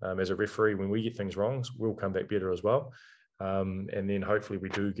better. As a referee, when we get things wrong, we'll come back better as well. And then hopefully we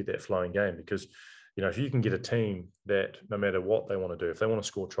do get that flowing game, because, if you can get a team that no matter what they want to do, if they want to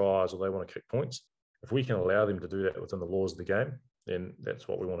score tries or they want to kick points, if we can allow them to do that within the laws of the game, then that's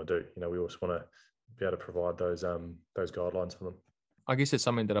what we want to do. We always want to be able to provide those guidelines for them. I guess it's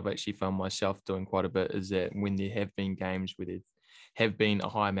something that I've actually found myself doing quite a bit, is that when there have been games where there have been a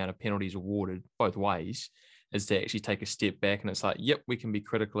high amount of penalties awarded both ways, is to actually take a step back, and it's like, yep, we can be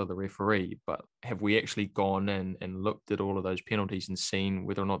critical of the referee, but have we actually gone in and looked at all of those penalties and seen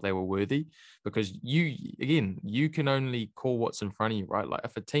whether or not they were worthy? Because you can only call what's in front of you, right? Like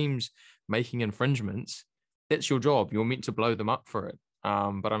if a team's making infringements, that's your job. You're meant to blow them up for it.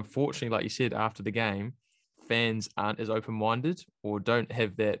 But unfortunately, like you said, after the game, fans aren't as open-minded or don't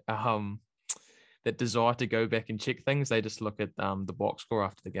have that that desire to go back and check things. They just look at the box score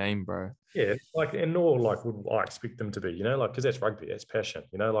after the game, bro. Yeah, nor would I expect them to be, because that's rugby, that's passion.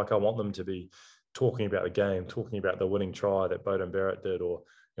 I want them to be talking about the game, talking about the winning try that Beauden Barrett did, or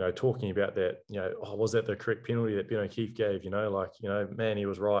talking about that, was that the correct penalty that Ben O'Keefe gave? Man, he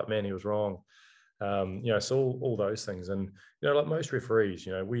was right, man, he was wrong. So all those things. And, like most referees,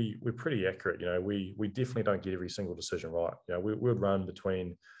 we're pretty accurate. We definitely don't get every single decision right. We'll run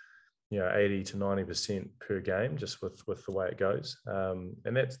between 80 to 90% per game, just with the way it goes.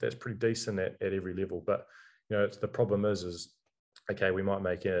 And that's pretty decent at every level. But, it's the problem is okay, we might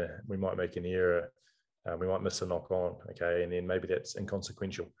make an error, we might miss a knock on, okay, and then maybe that's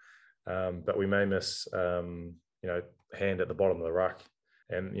inconsequential. But we may miss, hand at the bottom of the ruck,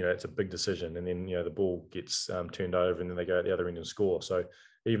 and it's a big decision, and then the ball gets turned over, and then they go at the other end and score. So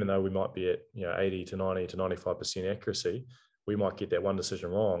even though we might be at 80 to 90 to 95% accuracy, we might get that one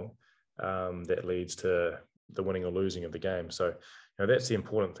decision wrong, that leads to the winning or losing of the game. So that's the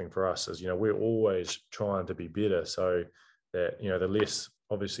important thing for us is, we're always trying to be better so that, the less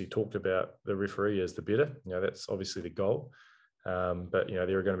obviously talked about the referee is the better. That's obviously the goal. But,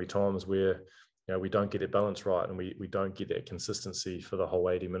 there are going to be times where, we don't get that balance right, and we don't get that consistency for the whole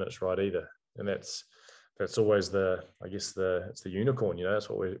 80 minutes right either. And that's always it's the unicorn, that's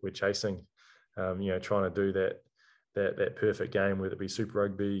what we're chasing, trying to do that perfect game, whether it be Super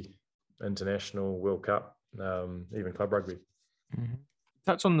Rugby, International, World Cup, even club rugby. Mm-hmm.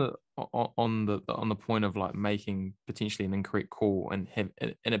 Touch on the point of like making potentially an incorrect call and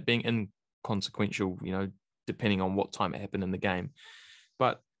it being inconsequential, depending on what time it happened in the game.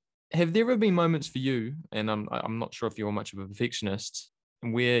 But have there ever been moments for you, and I'm not sure if you're much of a perfectionist,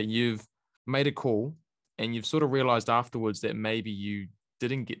 where you've made a call and you've sort of realized afterwards that maybe you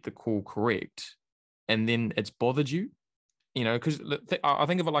didn't get the call correct, and then it's bothered you? Because I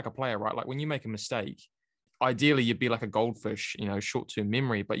think of it like a player, right? Like when you make a mistake, ideally you'd be like a goldfish, short-term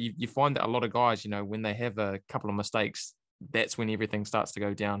memory, but you find that a lot of guys, when they have a couple of mistakes, that's when everything starts to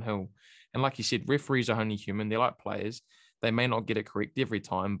go downhill. And like you said, referees are only human. They're like players. They may not get it correct every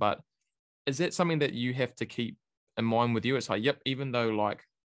time, but is that something that you have to keep in mind with you? It's like, yep, even though like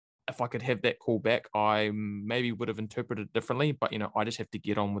if I could have that call back, I maybe would have interpreted it differently, but I just have to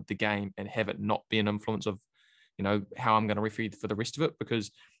get on with the game and have it not be an influence of, how I'm going to referee for the rest of it.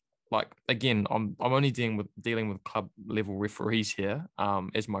 Because like, again, I'm only dealing with club level referees here,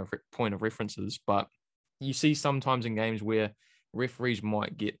 as my point of references, but you see sometimes in games where referees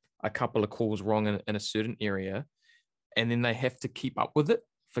might get a couple of calls wrong in a certain area, and then they have to keep up with it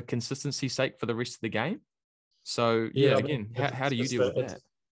for consistency's sake for the rest of the game. So yeah, again, how do you deal with that?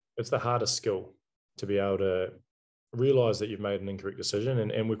 It's the hardest skill to be able to realize that you've made an incorrect decision,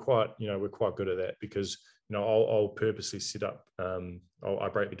 and we're quite good at that because I'll purposely set up. I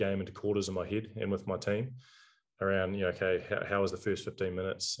break the game into quarters in my head and with my team around okay, how was the first 15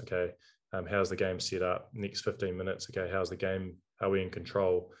 minutes? Okay, how's the game set up? Next 15 minutes, okay, how's the game? Are we in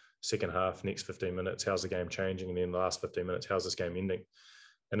control? Second half, next 15 minutes, how's the game changing? And then the last 15 minutes, how's this game ending?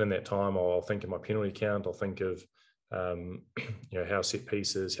 And in that time, I'll think of my penalty count. I'll think of, how set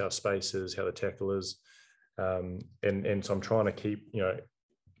pieces, how spaces, how the tackle is. And so I'm trying to keep,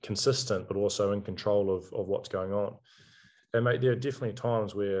 consistent, but also in control of what's going on. And mate, there are definitely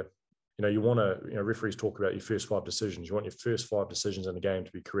times where, you want to, referees talk about your first 5 decisions. You want your first 5 decisions in the game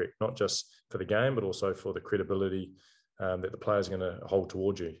to be correct, not just for the game, but also for the credibility that the players are going to hold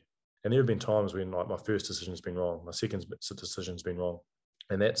towards you. And there have been times when like my first decision has been wrong, my second decision has been wrong.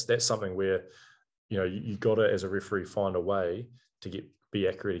 And that's something where, you got to, as a referee, find a way to be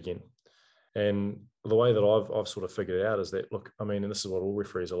accurate again. And the way that I've sort of figured out is that, look, I mean, and this is what all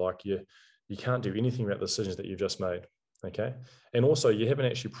referees are like, you can't do anything about the decisions that you've just made, okay? And also, you haven't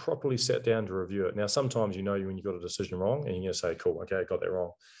actually properly sat down to review it. Now, sometimes when you got a decision wrong and you're going to say, cool, okay, I got that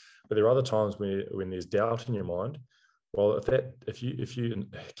wrong. But there are other times when there's doubt in your mind. Well, if you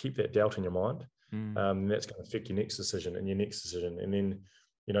keep that doubt in your mind, that's going to affect your next decision and your next decision. And then,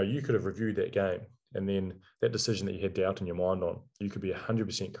 you could have reviewed that game, and then that decision that you had doubt in your mind on, you could be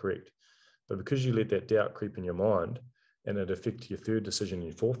 100% correct. But because you let that doubt creep in your mind and it affects your third decision and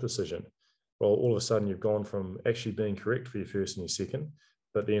your fourth decision, well, all of a sudden you've gone from actually being correct for your first and your second,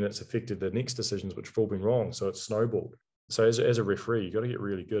 but then it's affected the next decisions, which have all been wrong. So it's snowballed. So as a referee, you've got to get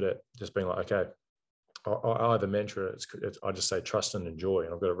really good at just being like, okay, I have a mantra. I just say trust and enjoy,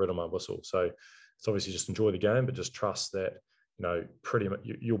 and I've got it written on my whistle. So it's obviously just enjoy the game, but just trust that, pretty much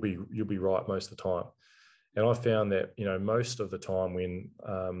you'll be right most of the time. And I found that, most of the time when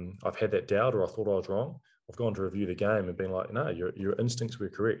I've had that doubt or I thought I was wrong, I've gone to review the game and been like, no, your instincts were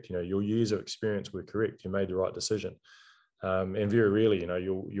correct. Your years of experience were correct. You made the right decision. And very rarely,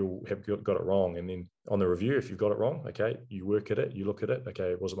 you'll have got it wrong. And then on the review, if you've got it wrong, okay, you work at it, you look at it.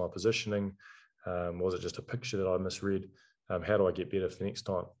 Okay, was it my positioning? Was it just a picture that I misread? How do I get better for next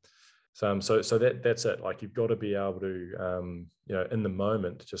time? So that's it. Like, you've got to be able to, in the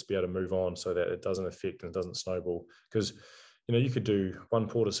moment, just be able to move on so that it doesn't affect and it doesn't snowball. Because, you could do one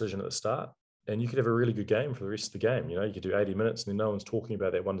poor decision at the start and you could have a really good game for the rest of the game. You could do 80 minutes and then no one's talking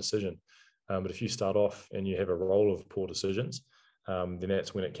about that one decision. But if you start off and you have a roll of poor decisions, then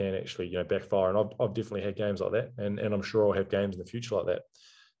that's when it can actually, backfire. And I've definitely had games like that. And I'm sure I'll have games in the future like that.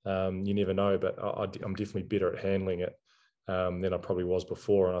 You never know, but I'm definitely better at handling it than I probably was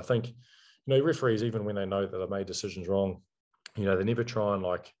before. And I think, referees, even when they know that they've made decisions wrong, they never try and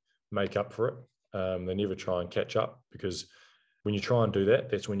make up for it. They never try and catch up, because when you try and do that,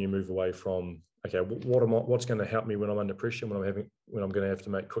 that's when you move away from, okay, what's going to help me when I'm under pressure, when I'm going to have to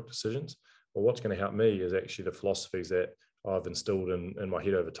make quick decisions? Well, what's going to help me is actually the philosophies that I've instilled in my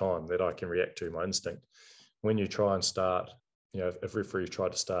head over time that I can react to, my instinct. When you try and start if referees try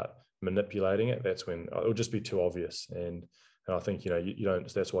to start manipulating it, that's when it'll just be too obvious. And I think, you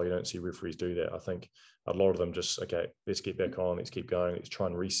don't, that's why you don't see referees do that. I think a lot of them just, okay, let's get back on, let's keep going, let's try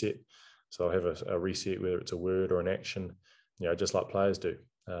and reset. So I'll have a reset, whether it's a word or an action, just like players do.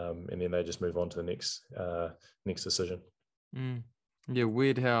 And then they just move on to the next decision. Yeah,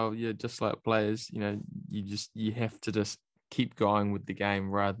 weird how, just like players, you have to just keep going with the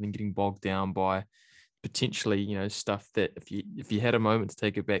game rather than getting bogged down by potentially, stuff that if you had a moment to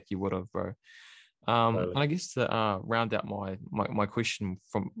take it back, you would have, bro. Totally. And I guess to round out my question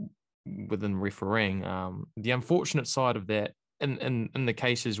from within refereeing, the unfortunate side of that, in the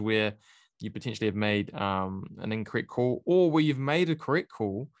cases where you potentially have made an incorrect call, or where you've made a correct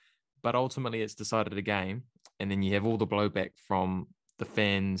call, but ultimately it's decided a game, and then you have all the blowback from the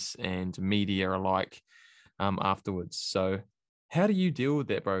fans and media alike afterwards. So how do you deal with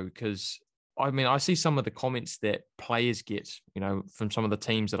that, bro? Because I see some of the comments that players get, from some of the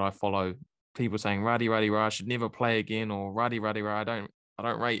teams that I follow, people saying Radi Ra should never play again, or Radi Ra, I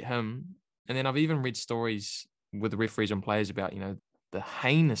don't rate him. And then I've even read stories with referees and players about, the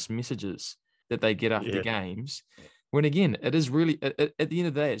heinous messages that they get after games. When again, it is really at the end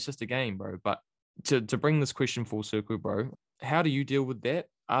of the day, it's just a game, bro. But to bring this question full circle, bro, how do you deal with that?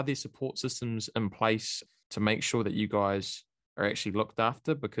 Are there support systems in place to make sure that you guys are actually looked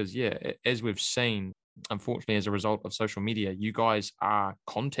after? Because as we've seen, unfortunately, as a result of social media, you guys are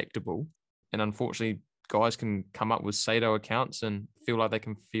contactable, and unfortunately, guys can come up with pseudo accounts and feel like they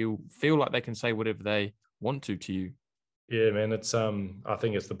can say whatever they want to you. Yeah, man, it's I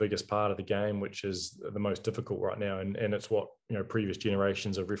think it's the biggest part of the game, which is the most difficult right now, and it's what previous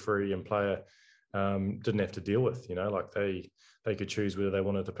generations of referee and player didn't have to deal with. Like they could choose whether they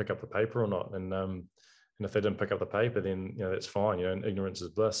wanted to pick up the paper or not, and if they didn't pick up the paper, then that's fine. Ignorance is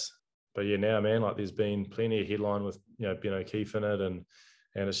bliss. But now, man, like there's been plenty of headline with Ben O'Keefe in it, and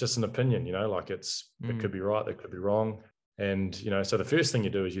it's just an opinion. Like it could be right, it could be wrong. And, so the first thing you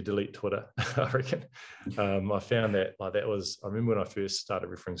do is you delete Twitter, I reckon. I found that I remember when I first started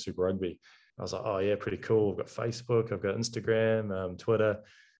refereeing Super Rugby, I was like, oh yeah, pretty cool. I've got Facebook, I've got Instagram, Twitter.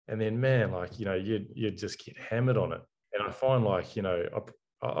 And then, man, you just get hammered on it. And I find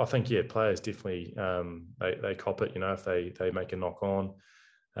I think, players definitely, they cop it, if they make a knock on,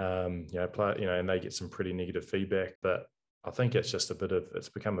 and they get some pretty negative feedback. But I think it's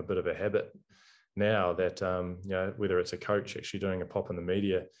become a bit of a habit now that whether it's a coach actually doing a pop in the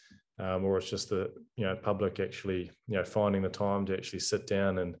media, or it's just the public actually finding the time to actually sit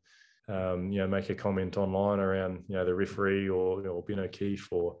down and make a comment online around the referee or Ben O'Keefe,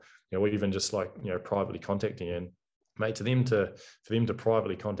 or even just privately contacting in, mate, for them to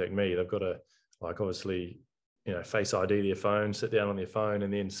privately contact me, they've got to obviously Face ID their phone, sit down on their phone,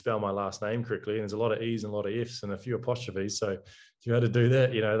 and then spell my last name correctly. And there's a lot of E's and a lot of F's and a few apostrophes. So if you had to do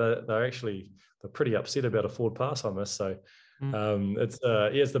that, they're pretty upset about a forward pass I missed. So it's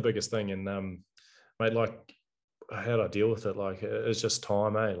the biggest thing. And mate, how do I deal with it? It's just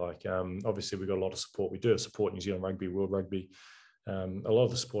time, eh? Obviously we've got a lot of support. We do have support, New Zealand Rugby, World Rugby. A lot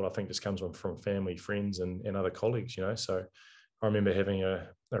of the support I think just comes from family, friends, and other colleagues. So I remember having a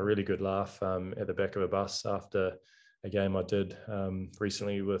really good laugh at the back of a bus after a game I did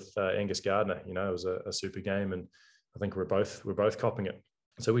recently with Angus Gardner. It was a super game, and I think we're both copping it.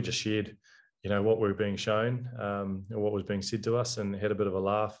 So we just shared, what we were being shown, and what was being said to us, and had a bit of a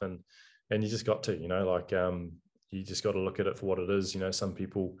laugh. And you just got to, you just got to look at it for what it is. Some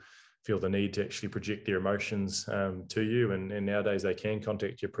people feel the need to actually project their emotions to you, and nowadays they can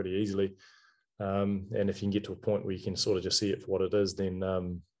contact you pretty easily. And if you can get to a point where you can sort of just see it for what it is, then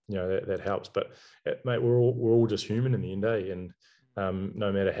that helps. But mate, we're all just human in the end, eh? And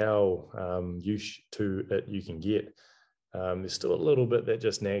no matter how used to it you can get, there's still a little bit that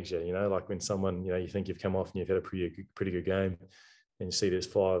just nags you. Like when someone you think you've come off and you've had a pretty good game, and you see there's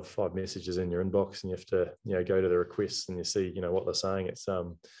five messages in your inbox, and you have to go to the requests and you see what they're saying.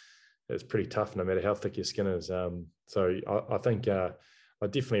 It's pretty tough, no matter how thick your skin is. So I think. I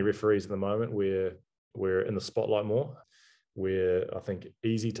definitely referees at the moment where we're in the spotlight more, where I think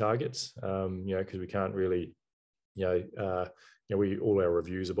easy targets, because we can't really, we all our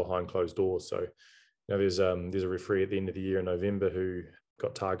reviews are behind closed doors. So, there's a referee at the end of the year in November who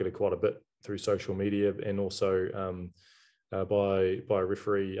got targeted quite a bit through social media, and also by a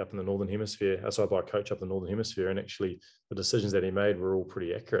referee up in the Northern Hemisphere, by a coach up in the Northern Hemisphere, and actually the decisions that he made were all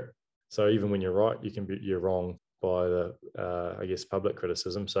pretty accurate. So even when you're right, you're wrong by the, public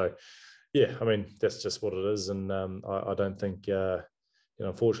criticism. So, that's just what it is. And I don't think,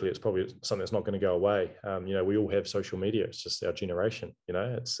 unfortunately, it's probably something that's not going to go away. We all have social media. It's just our generation.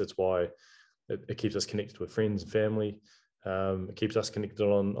 It's why it keeps us connected with friends and family. it keeps us connected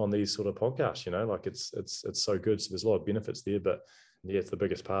on these sort of podcasts. Like it's so good. So there's a lot of benefits there, but yeah, it's the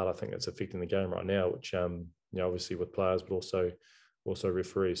biggest part I think that's affecting the game right now, which obviously with players, but also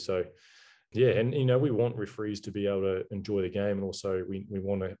referees. So yeah, and we want referees to be able to enjoy the game, and also we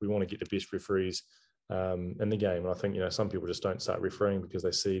want to get the best referees in the game. And I think some people just don't start refereeing because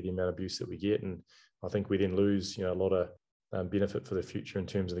they see the amount of abuse that we get, and I think we then lose a lot of benefit for the future in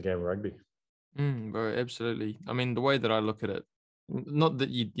terms of the game of rugby. Bro, absolutely. I mean, the way that I look at it, not that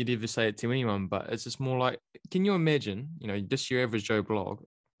you'd ever say it to anyone, but it's just more like, can you imagine, just your average Joe blog,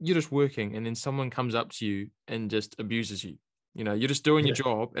 you're just working and then someone comes up to you and just abuses you. You're just doing your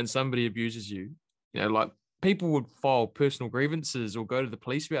job and somebody abuses you. Like people would file personal grievances or go to the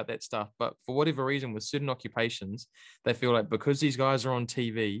police about that stuff. But for whatever reason, with certain occupations, they feel like because these guys are on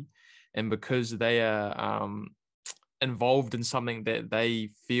TV and because they are involved in something that they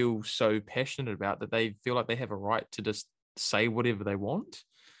feel so passionate about, that they feel like they have a right to just say whatever they want.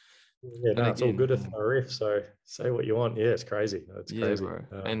 Yeah, no, it's all good if a ref, so say what you want. Yeah, it's crazy. It's crazy. Bro.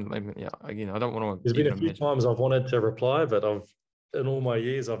 And yeah, again, I don't want to. There's been a few times I've wanted to reply, but in all my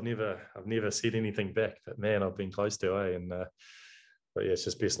years, I've never said anything back. But man, I've been close to, but yeah, it's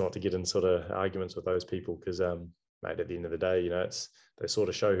just best not to get in sort of arguments with those people because, mate, at the end of the day, they sort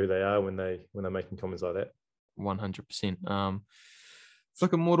of show who they are when they're making comments like that. 100%.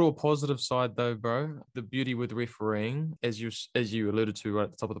 Looking more to a positive side though, bro. The beauty with refereeing, as you alluded to right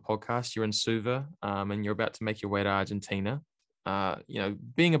at the top of the podcast, you're in Suva, and you're about to make your way to Argentina.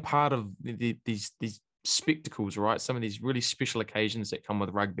 Being a part of these spectacles, right? Some of these really special occasions that come with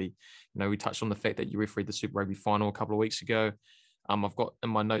rugby. We touched on the fact that you refereed the Super Rugby final a couple of weeks ago. I've got in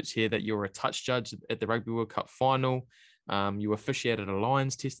my notes here that you were a touch judge at the Rugby World Cup final. You officiated a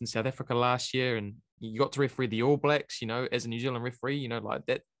Lions test in South Africa last year, and you got to referee the All Blacks, as a New Zealand referee, like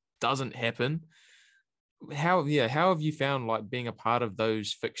that doesn't happen. How have you found like being a part of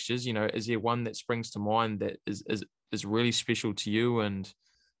those fixtures? Is there one that springs to mind that is really special to you? And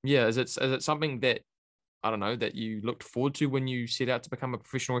yeah, is it something that, I don't know, that you looked forward to when you set out to become a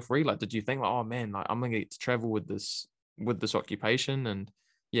professional referee? Like, did you think like, oh man, like I'm going to get to travel with this occupation? And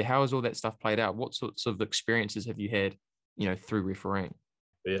yeah, how has all that stuff played out? What sorts of experiences have you had, through refereeing?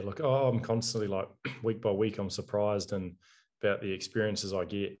 Yeah, look, I'm constantly like week by week, I'm surprised about the experiences I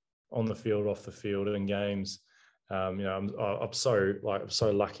get on the field, off the field, in games. I'm so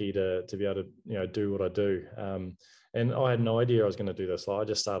lucky to be able to do what I do. And I had no idea I was going to do this. Like, I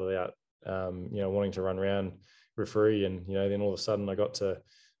just started out, wanting to run around referee, and then all of a sudden I got to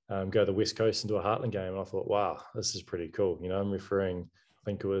go to the West Coast and do a Heartland game, and I thought, wow, this is pretty cool. I'm refereeing. I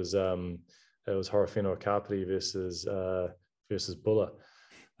think it was Horowhenua Kapiti versus Buller.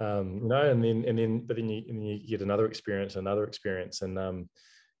 And then you get another experience, and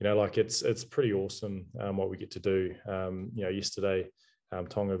like it's pretty awesome what we get to do. Yesterday,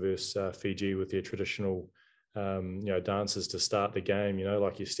 Tonga versus Fiji with their traditional dances to start the game.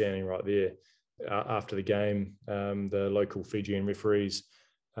 Like you're standing right there after the game. The local Fijian referees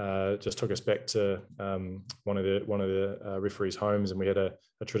just took us back to one of the referees' homes, and we had a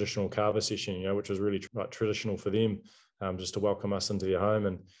traditional kava session, which was really traditional for them, just to welcome us into their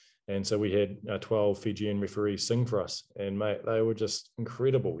home. And so we had 12 Fijian referees sing for us, and mate, they were just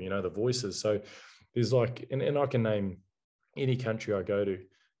incredible, the voices. So there's like, and I can name any country I go to,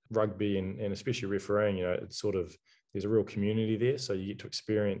 rugby and especially refereeing, it's sort of, there's a real community there. So you get to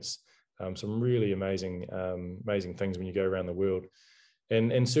experience some really amazing things when you go around the world.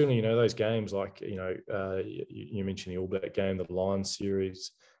 And certainly, those games like, you mentioned the All Black game, the Lions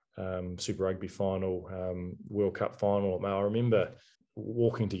series, Super Rugby final, World Cup final. I remember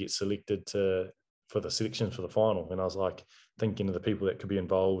walking to get selected for the selections for the final, and I was like thinking of the people that could be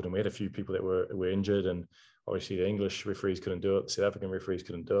involved, and we had a few people that were injured, and obviously the English referees couldn't do it, the South African referees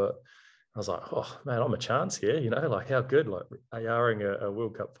couldn't do it. I was like, oh man, I'm a chance here, like how good, like ARing a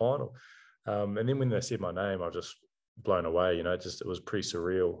World Cup final. And then when they said my name, I was just blown away. It was pretty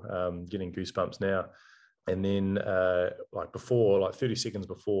surreal, getting goosebumps now. And then like 30 seconds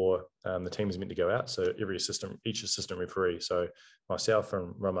before the team was meant to go out, so each assistant referee, so myself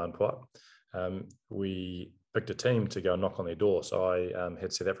and Roman Puat, we picked a team to go knock on their door. So I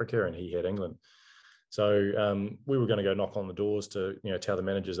had South Africa and he had England. So we were going to go knock on the doors to tell the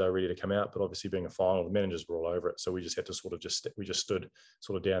managers they were ready to come out, but obviously being a final, the managers were all over it, so we just had to we just stood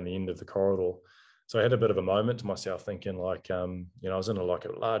sort of down the end of the corridor. So I had a bit of a moment to myself, thinking like, I was in a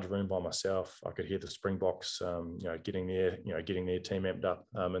large room by myself. I could hear the Springboks, getting their team amped up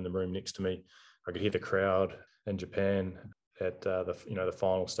in the room next to me. I could hear the crowd in Japan at the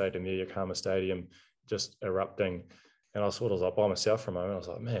final stadium, the Yokohama Stadium, just erupting. And I was like by myself for a moment. I was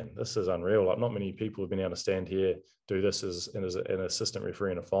like, man, this is unreal. Like not many people have been able to stand here, do this as an assistant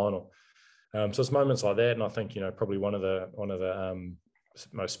referee in a final. So it's moments like that, and I think probably one of the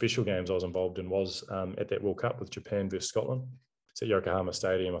most special games I was involved in was at that World Cup with Japan versus Scotland. It's at Yokohama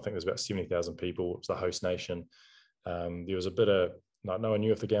Stadium. I think there's about 70,000 people. It was the host nation. There was a bit of no one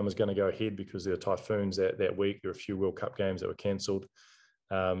knew if the game was going to go ahead because there were typhoons that week. There were a few World Cup games that were cancelled.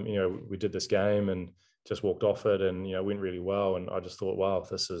 We did this game and just walked off it, and went really well. And I just thought, wow,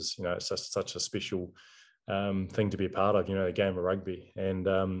 this is it's just such a special thing to be a part of. The game of rugby, and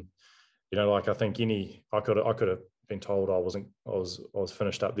like I think I could have been told I was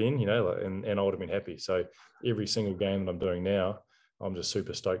finished up then, and I would have been happy. So every single game that I'm doing now, I'm just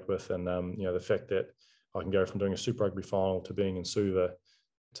super stoked with, and the fact that I can go from doing a Super Rugby final to being in Suva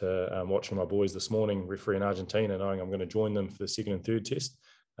to watching my boys this morning referee in Argentina, knowing I'm going to join them for the second and third test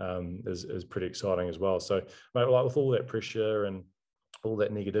is pretty exciting as well. So, mate, like with all that pressure and all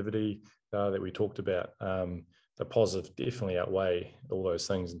that negativity that we talked about, the positive definitely outweigh all those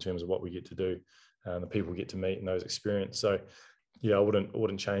things in terms of what we get to do, the people we get to meet and those experiences. So, yeah, I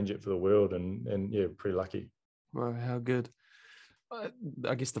wouldn't change it for the world, and yeah, pretty lucky. Well, how good.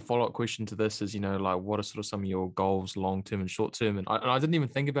 I guess the follow-up question to this is, like, what are sort of some of your goals, long-term and short-term? And I didn't even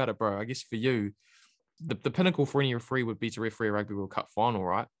think about it, bro. I guess for you, the pinnacle for any referee would be to referee a Rugby World Cup final,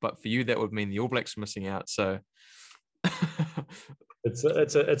 right? But for you, that would mean the All Blacks are missing out. So it's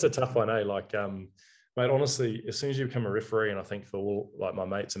a tough one, eh? Like, mate, honestly, as soon as you become a referee, and I think for all like my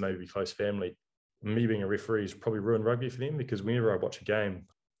mates and maybe close family, me being a referee has probably ruined rugby for them, because whenever I watch a game,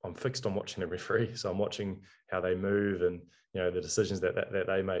 I'm fixed on watching the referee. So I'm watching how they move and the decisions that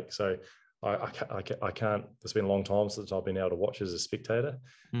they make. So I can't. It's been a long time since I've been able to watch as a spectator,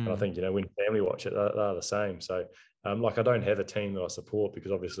 and I think when family watch it, they're the same. So like I don't have a team that I support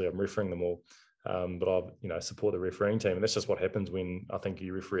because obviously I'm refereeing them all, but I support the refereeing team, and that's just what happens when I think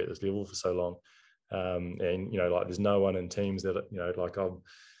you referee at this level for so long. And like there's no one in teams that like I'm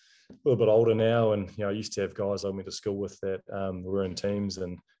a little bit older now, and I used to have guys I went to school with that were in teams,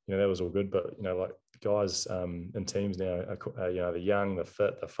 and that was all good. But like guys in teams now are they're young, they're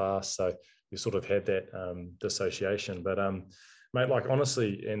fit, they're fast, so you sort of had that dissociation. But mate, like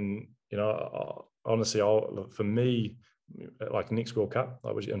honestly, and for me, like next World Cup,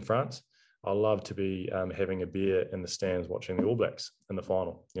 I was in France. I love to be having a beer in the stands watching the All Blacks in the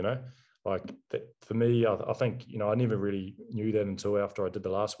final. Like that, for me, I think I never really knew that until after I did the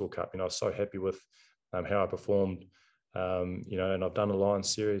last World Cup. I was so happy with how I performed. And I've done a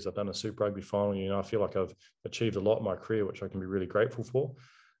Lions series, I've done a Super Rugby final. I feel like I've achieved a lot in my career, which I can be really grateful for.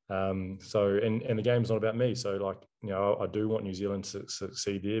 So the game's not about me. So like I do want New Zealand to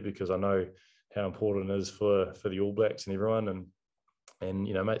succeed there, because I know how important it is for the All Blacks and everyone.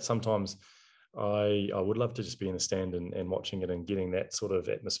 And mate, sometimes I would love to just be in the stand and watching it and getting that sort of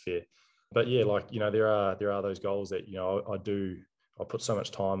atmosphere. But yeah, like there are those goals that I put so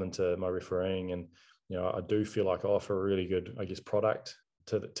much time into my refereeing, and I do feel like I offer a really good, I guess, product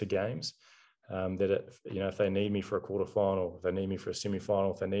to games. That if they need me for a quarterfinal, if they need me for a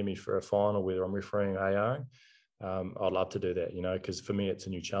semi-final, if they need me for a final, whether I'm refereeing or ARing, I'd love to do that. Because for me it's a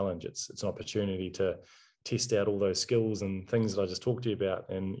new challenge. It's an opportunity to test out all those skills and things that I just talked to you about,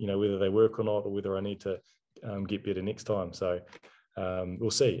 and whether they work or not, or whether I need to get better next time. So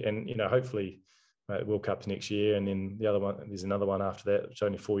we'll see. And hopefully World Cup's next year, and then the other one, there's another one after that, which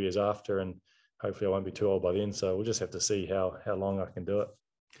only 4 years after, and hopefully I won't be too old by then. So we'll just have to see how long I can do it.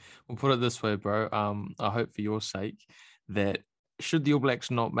 We'll put it this way, bro. I hope for your sake that should the All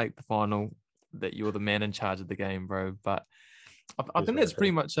Blacks not make the final, that you're the man in charge of the game, bro. But I think that's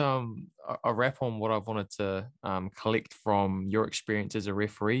pretty much a wrap on what I've wanted to collect from your experience as a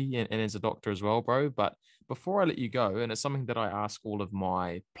referee and as a doctor as well, bro. But before I let you go, and it's something that I ask all of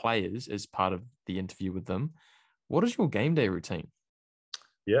my players as part of the interview with them, what is your game day routine?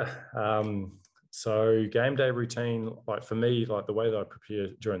 Yeah. So game day routine, like for me, like the way that I prepare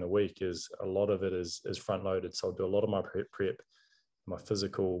during the week is a lot of it is front loaded. So I'll do a lot of my prep, my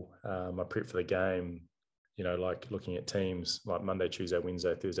physical, my prep for the game, like looking at teams like Monday, Tuesday,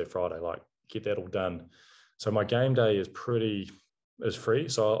 Wednesday, Thursday, Friday, like get that all done. So my game day is free.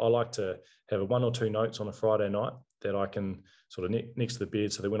 So I like to have 1 or 2 notes on a Friday night that I can sort of next to the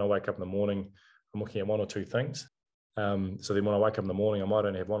bed, so that when I wake up in the morning, I'm looking at 1 or 2 things. So then when I wake up in the morning, I might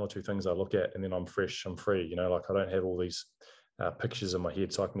only have 1 or 2 things I look at, and then I'm fresh, I'm free. Like I don't have all these pictures in my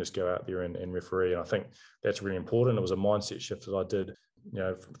head, so I can just go out there and referee. And I think that's really important. It was a mindset shift that I did,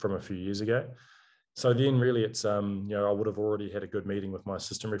 from a few years ago. So then really it's, I would have already had a good meeting with my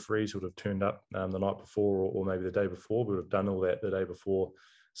assistant referees who would have turned up the night before, or maybe the day before. We would have done all that the day before,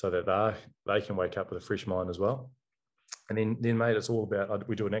 so that they can wake up with a fresh mind as well. And then mate, it's all about,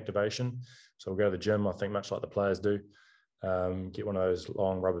 we do an activation. So we'll go to the gym, I think much like the players do. Get one of those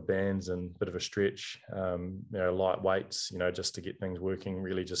long rubber bands and a bit of a stretch, light weights, just to get things working,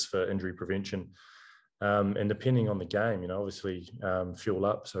 really just for injury prevention. And depending on the game, obviously fuel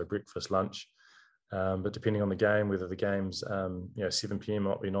up, so breakfast, lunch. But depending on the game, whether the game's 7 p.m.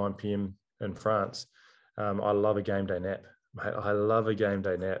 might be 9 p.m. in France, I love a game day nap. Mate, I love a game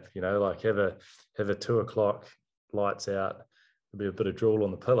day nap. Like have a 2 o'clock, lights out. There'll be a bit of drool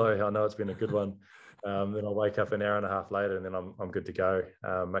on the pillow. I know it's been a good one. Then I'll wake up an hour and a half later, and then I'm good to go.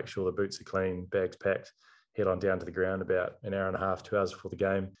 Make sure the boots are clean, bags packed, head on down to the ground about an hour and a half, 2 hours before the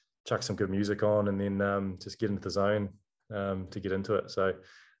game. Chuck some good music on, and then just get into the zone to get into it. So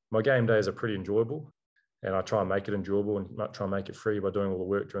my game days are pretty enjoyable, and I try and make it enjoyable and not try and make it free by doing all the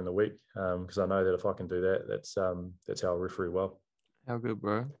work during the week, because I know that if I can do that, that's how I referee well. How good,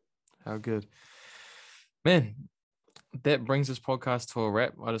 bro? How good, man. That brings this podcast to a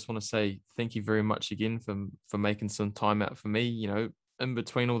wrap. I just want to say thank you very much again for making some time out for me. In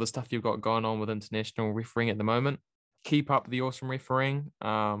between all the stuff you've got going on with international refereeing at the moment, keep up the awesome refereeing.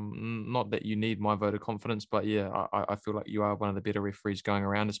 Not that you need my vote of confidence, but yeah, I feel like you are one of the better referees going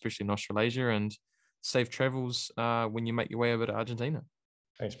around, especially in Australasia. And safe travels when you make your way over to Argentina.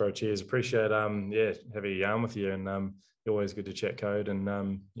 Thanks, bro. Cheers. Appreciate having a yarn with you, and you're always good to chat code, and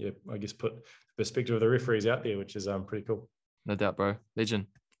I guess put the perspective of the referees out there, which is pretty cool. No doubt, bro. Legend.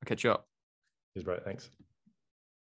 I'll catch you up. Cheers, bro. Thanks.